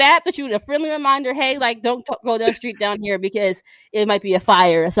just like an app that you would a friendly reminder, hey, like, don't go down the street down here because it might be a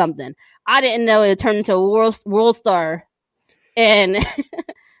fire or something. I didn't know it turned into a world star, and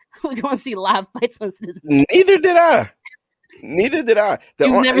we're going to see live fights on Citizens. Neither did I.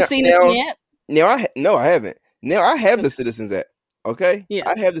 You've never seen it yet? No, I haven't. Now I have the Citizens app. Okay, yeah,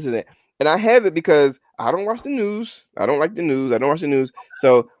 I have this in it, and I have it because I don't watch the news. I don't like the news. I don't watch the news.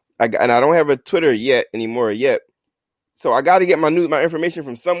 So I don't have a Twitter anymore. So I got to get my information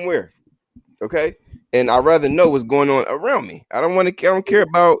from somewhere. Okay, and I'd rather know what's going on around me. I don't care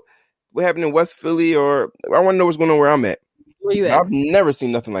about what happened in West Philly, or I want to know what's going on where I'm at. Where you at? I've never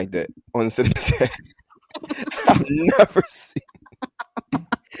seen nothing like that on the Citizens app. I've never seen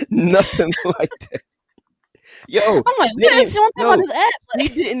nothing like that. Yo, I'm like, man, she don't talk about this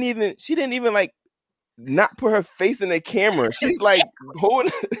app. She didn't even like not put her face in the camera. She's like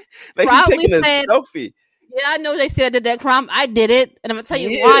holding, like she's taking a selfie. Yeah, I know they said I did that crime. I did it, and I'm gonna tell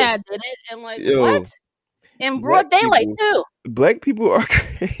you why I did it. And like, what? In broad daylight too. Black people are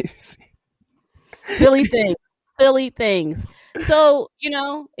crazy. Philly things. So,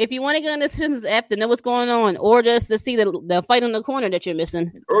 if you want to get on the Citizens app to know what's going on, or just to see the fight on the corner that you're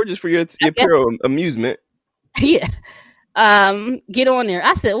missing, or just for your pure amusement. Yeah. Get on there.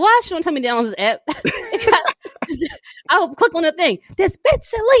 I said, why she want to tell me down on this app? I'll click on the thing. This bitch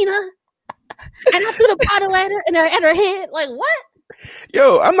Selena. And I threw the bottle at her and at her head. Like, what?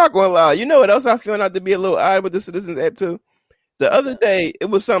 Yo, I'm not gonna lie. You know what else I found out to be a little odd with the Citizens app too? The other day it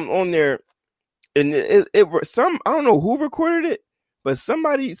was something on there, and I don't know who recorded it, but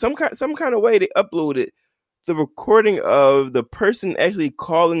somebody some kind of way they uploaded the recording of the person actually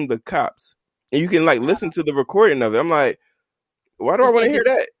calling the cops. And you can like listen to the recording of it. I'm like, why do I want to hear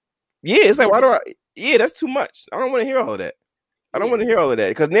that? Yeah, it's like, why do I? Yeah, that's too much. I don't want to hear all of that. I don't want to hear all of that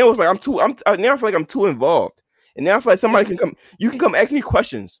because now it's like now I feel like I'm too involved, and now I feel like somebody can come. You can come ask me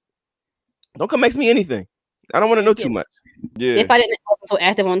questions. Don't come ask me anything. I don't want to know too much. Yeah. If I didn't wasn't so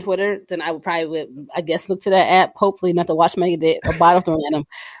active on Twitter, then I would probably I guess look to that app. Hopefully, not to watch a bottle thrown at them,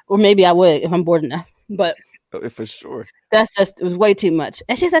 or maybe I would if I'm bored enough. But for sure, it was way too much.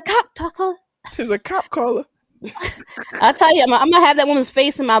 And she's a cop talker. She's a cop caller. I tell you, I'm gonna have that woman's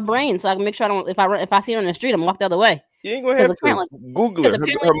face in my brain so I can make sure I don't. If I see her on the street, I'm walk the other way. You ain't gonna have to Google her. Her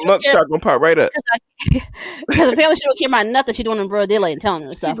mugshot gonna pop right up. Because apparently she don't care about nothing she's doing in broad daylight and telling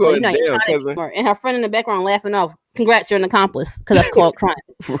her stuff. But, and her friend in the background laughing off. Congrats, you're an accomplice because that's called crime.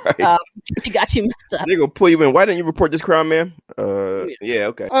 Right. She got you messed up. They're gonna pull you in. Why didn't you report this crime, ma'am? Yeah,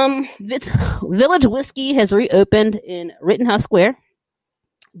 okay. Village Whiskey has reopened in Rittenhouse Square.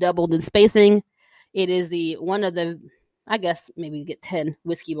 Doubled in spacing. It is one of the, I guess maybe you get 10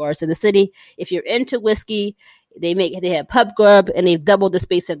 whiskey bars in the city. If you're into whiskey, they have pub grub, and they've doubled the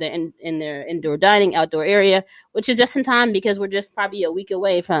space in their indoor dining outdoor area, which is just in time because we're just probably a week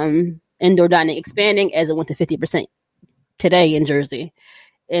away from indoor dining expanding as it went to 50% today in Jersey.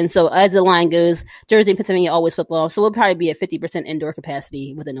 And so as the line goes, Jersey and Pennsylvania always football, so we'll probably be at 50% indoor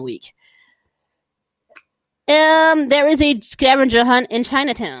capacity within a week. There is a scavenger hunt in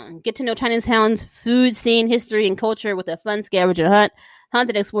Chinatown. Get to know Chinatown's food scene, history, and culture with a fun scavenger hunt. Hunt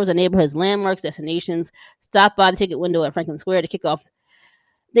that explores the neighborhood's landmarks, destinations. Stop by the ticket window at Franklin Square to kick off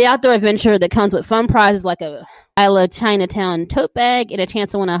the outdoor adventure that comes with fun prizes like a Isla Chinatown tote bag and a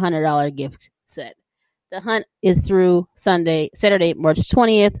chance to win a $100 gift set. The hunt is through Saturday, March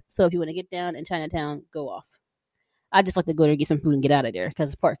 20th. So if you want to get down in Chinatown, go off. I just like to go there and get some food and get out of there because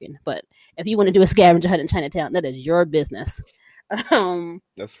it's parking. But if you want to do a scavenger hunt in Chinatown, that is your business.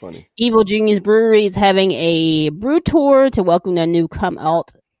 That's funny. Evil Genius Brewery is having a brew tour to welcome their new Come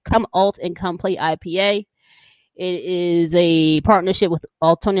Alt and Come Play IPA. It is a partnership with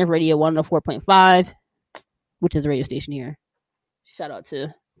Alternative Radio 104.5, which is a radio station here. Shout out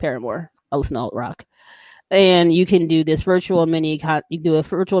to Paramore. I listen to alt rock. And you can do this virtual mini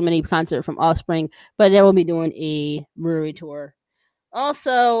concert from Offspring, but they will be doing a brewery tour.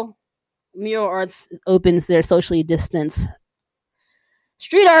 Also, Mural Arts opens their socially distanced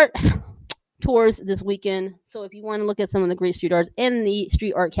street art tours this weekend. So if you want to look at some of the great street arts in the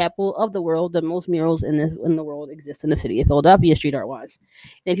street art capital of the world, the most murals in the world exist in the city of Philadelphia, street art wise.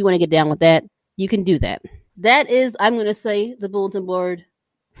 And if you want to get down with that, you can do that. That is, I'm going to say, the bulletin board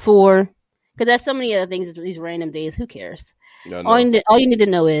for, because there's so many other things these random days. Who cares? All you need to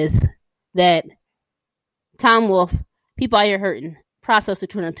know is that Tom Wolfe, people out here hurting, processed with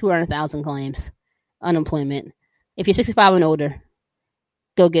 200,000 claims, unemployment. If you're 65 and older,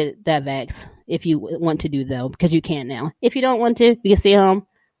 go get that vax if you want to do, though, because you can now. If you don't want to, you can stay home,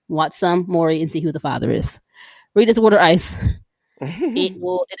 watch some Maury, and see who the father is. Read his water ice.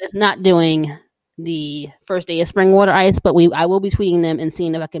 It is not doing the first day of spring water ice, but I will be tweeting them and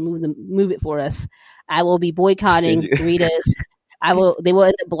seeing if I can move it for us. I will be boycotting Rita's. They will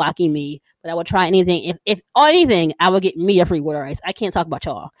end up blocking me, but I will try anything. If anything, I will get me a free water ice. I can't talk about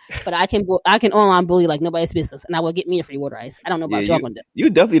y'all, but I can online bully like nobody's business, and I will get me a free water ice. I don't know about y'all.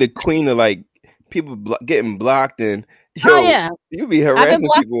 You definitely the queen of like people getting blocked, and you be harassing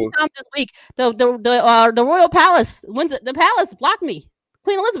people. This week, the Royal Palace, the palace blocked me,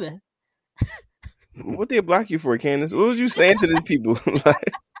 Queen Elizabeth. What they block you for, Candace? What was you saying to these people? Like, what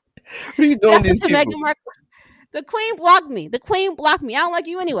are you doing to these people? Meghan Markle. The Queen blocked me. I don't like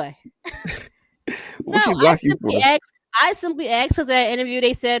you anyway. I simply asked because in that interview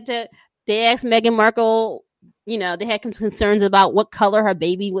they said that they asked Meghan Markle, they had concerns about what color her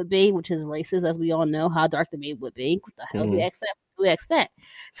baby would be, which is racist, as we all know how dark the baby would be. What the hell do we ask that? Who asked that?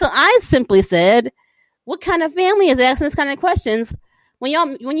 So I simply said, what kind of family is asking this kind of questions when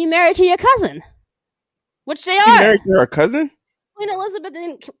you married to your cousin? Which they are. You married to her cousin? Queen Elizabeth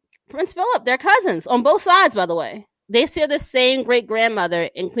and Prince Philip, they're cousins on both sides, by the way. They share the same great grandmother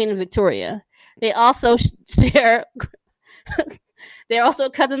in Queen Victoria. They also share. They're also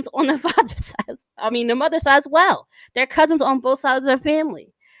cousins on the father's side. The mother's side as well. They're cousins on both sides of their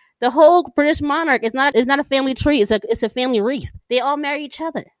family. The whole British monarch is not a family tree. It's a family wreath. They all marry each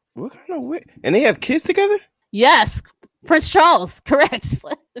other. What kind of weird? And they have kids together? Yes, Prince Charles, correct.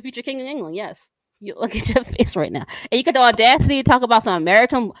 The future king of England. Yes. You look at your face right now. And you got the audacity to talk about some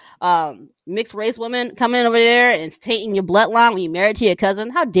American mixed race woman coming over there and taking your bloodline when you married to your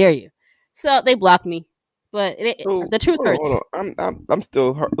cousin. How dare you? So they blocked me. But the truth hurts. Hold on. I'm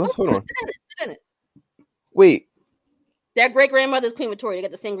still hurt. Let's hold on. Sit in it. Wait. Their great grandmother is Queen Victoria. They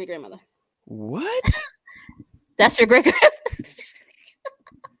got the same great grandmother. What? That's your great grandmother.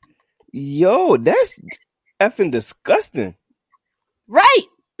 Yo, that's effing disgusting. Right.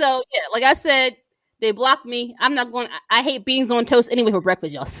 So yeah, like I said, they blocked me. I'm not going. I hate beans on toast anyway for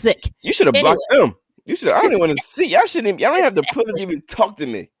breakfast. Y'all sick. You should have blocked them. You should. I don't even want to see. Y'all shouldn't. Y'all don't have the privilege to even talk to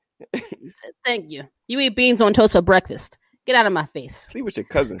me. Thank you. You eat beans on toast for breakfast. Get out of my face. Sleep with your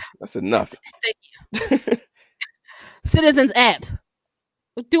cousin. That's enough. Thank you. Citizens app.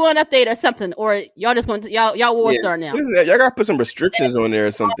 Do an update or something, or y'all just going to y'all war star now. Y'all gotta put some restrictions on there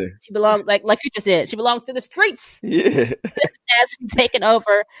or something. She belongs, like Future said, she belongs to the streets. Yeah, as taking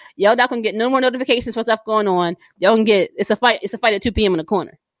over. Y'all not gonna get no more notifications for stuff going on. Y'all can get it's a fight at 2 p.m. in the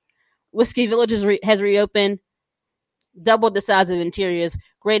corner. Whiskey Village has reopened, doubled the size of interiors,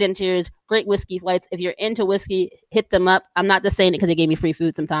 great whiskey flights. If you're into whiskey, hit them up. I'm not just saying it because they gave me free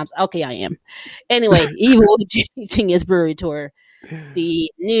food sometimes. Okay, I am. Anyway, Evil Genius Brewery Tour.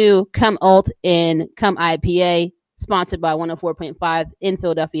 The new Come Alt and Come IPA, sponsored by 104.5 in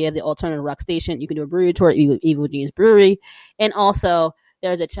Philadelphia, the alternative rock station. You can do a brewery tour at Evil Genius Brewery. And also,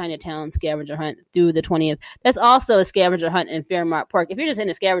 there's a Chinatown scavenger hunt through the 20th. There's also a scavenger hunt in Fairmont Park. If you're just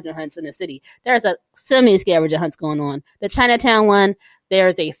into scavenger hunts in the city, there's so many scavenger hunts going on. The Chinatown one,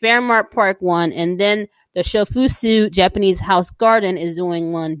 there's a Fairmont Park one, and then the Shofusu Japanese House Garden is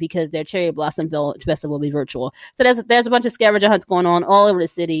doing one because their Cherry Blossom Festival will be virtual. So there's a bunch of scavenger hunts going on all over the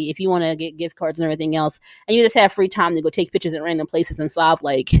city. If you want to get gift cards and everything else, and you just have free time to go take pictures at random places and solve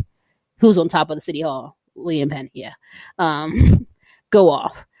like who's on top of the city hall, William Penn. Yeah, go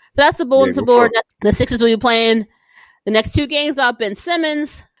off. So that's the bulletin board. The Sixers will be playing the next 2 games without Ben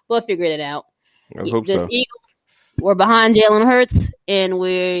Simmons. We'll figure it out. I hope so. Eagles. We're behind Jalen Hurts, and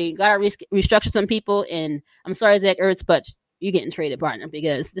we got to restructure some people. And I'm sorry, Zach Ertz, but you're getting traded, partner,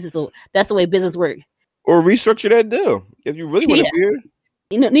 because that's the way business works. Or restructure that deal if you really want to be here.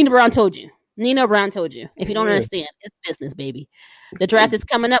 Nina Brown told you. If you don't understand, it's business, baby. The draft is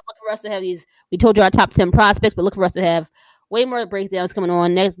coming up. Look for us to have these. We told you our top 10 prospects, but look for us to have way more breakdowns coming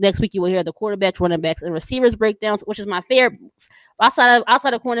on. Next week, you will hear the quarterbacks, running backs, and receivers breakdowns, which is my favorite. Outside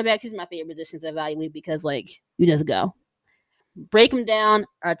of cornerbacks, these are my favorite positions to evaluate because, like, you just go. Break them down,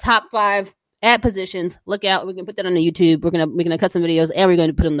 our top 5 at positions. Look out. We're going to put that on the YouTube. We're going to cut some videos, and we're going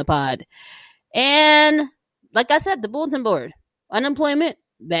to put them in the pod. And, like I said, the bulletin board. Unemployment,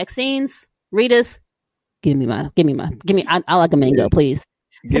 vaccines, read us. Give me. I like a mango, please.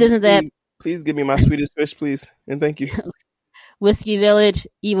 Citizens App. Please give me my sweetest fish, please, and thank you. Whiskey Village,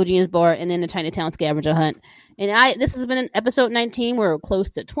 Evil Genius Bar, and then the Chinatown Scavenger Hunt. And this has been episode 19. We're close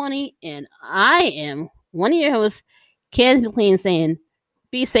to 20, and I am one of your hosts, Candace McLean, saying,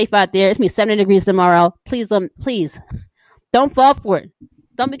 "Be safe out there. It's gonna be 70 degrees tomorrow. Please don't fall for it.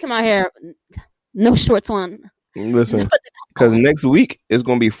 Don't be coming out here no shorts on. Listen, because next week it's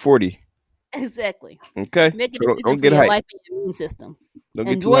gonna be 40." Exactly. Okay. Make it don't get hyped. Life and your immune system.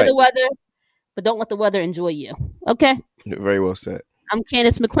 Enjoy the weather, but don't let the weather enjoy you. Okay. Very well said. I'm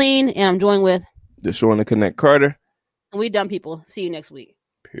Candace McLean, and I'm joined with Deshaun and Connect Carter. And we done, people. See you next week.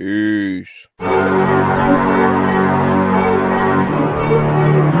 Peace.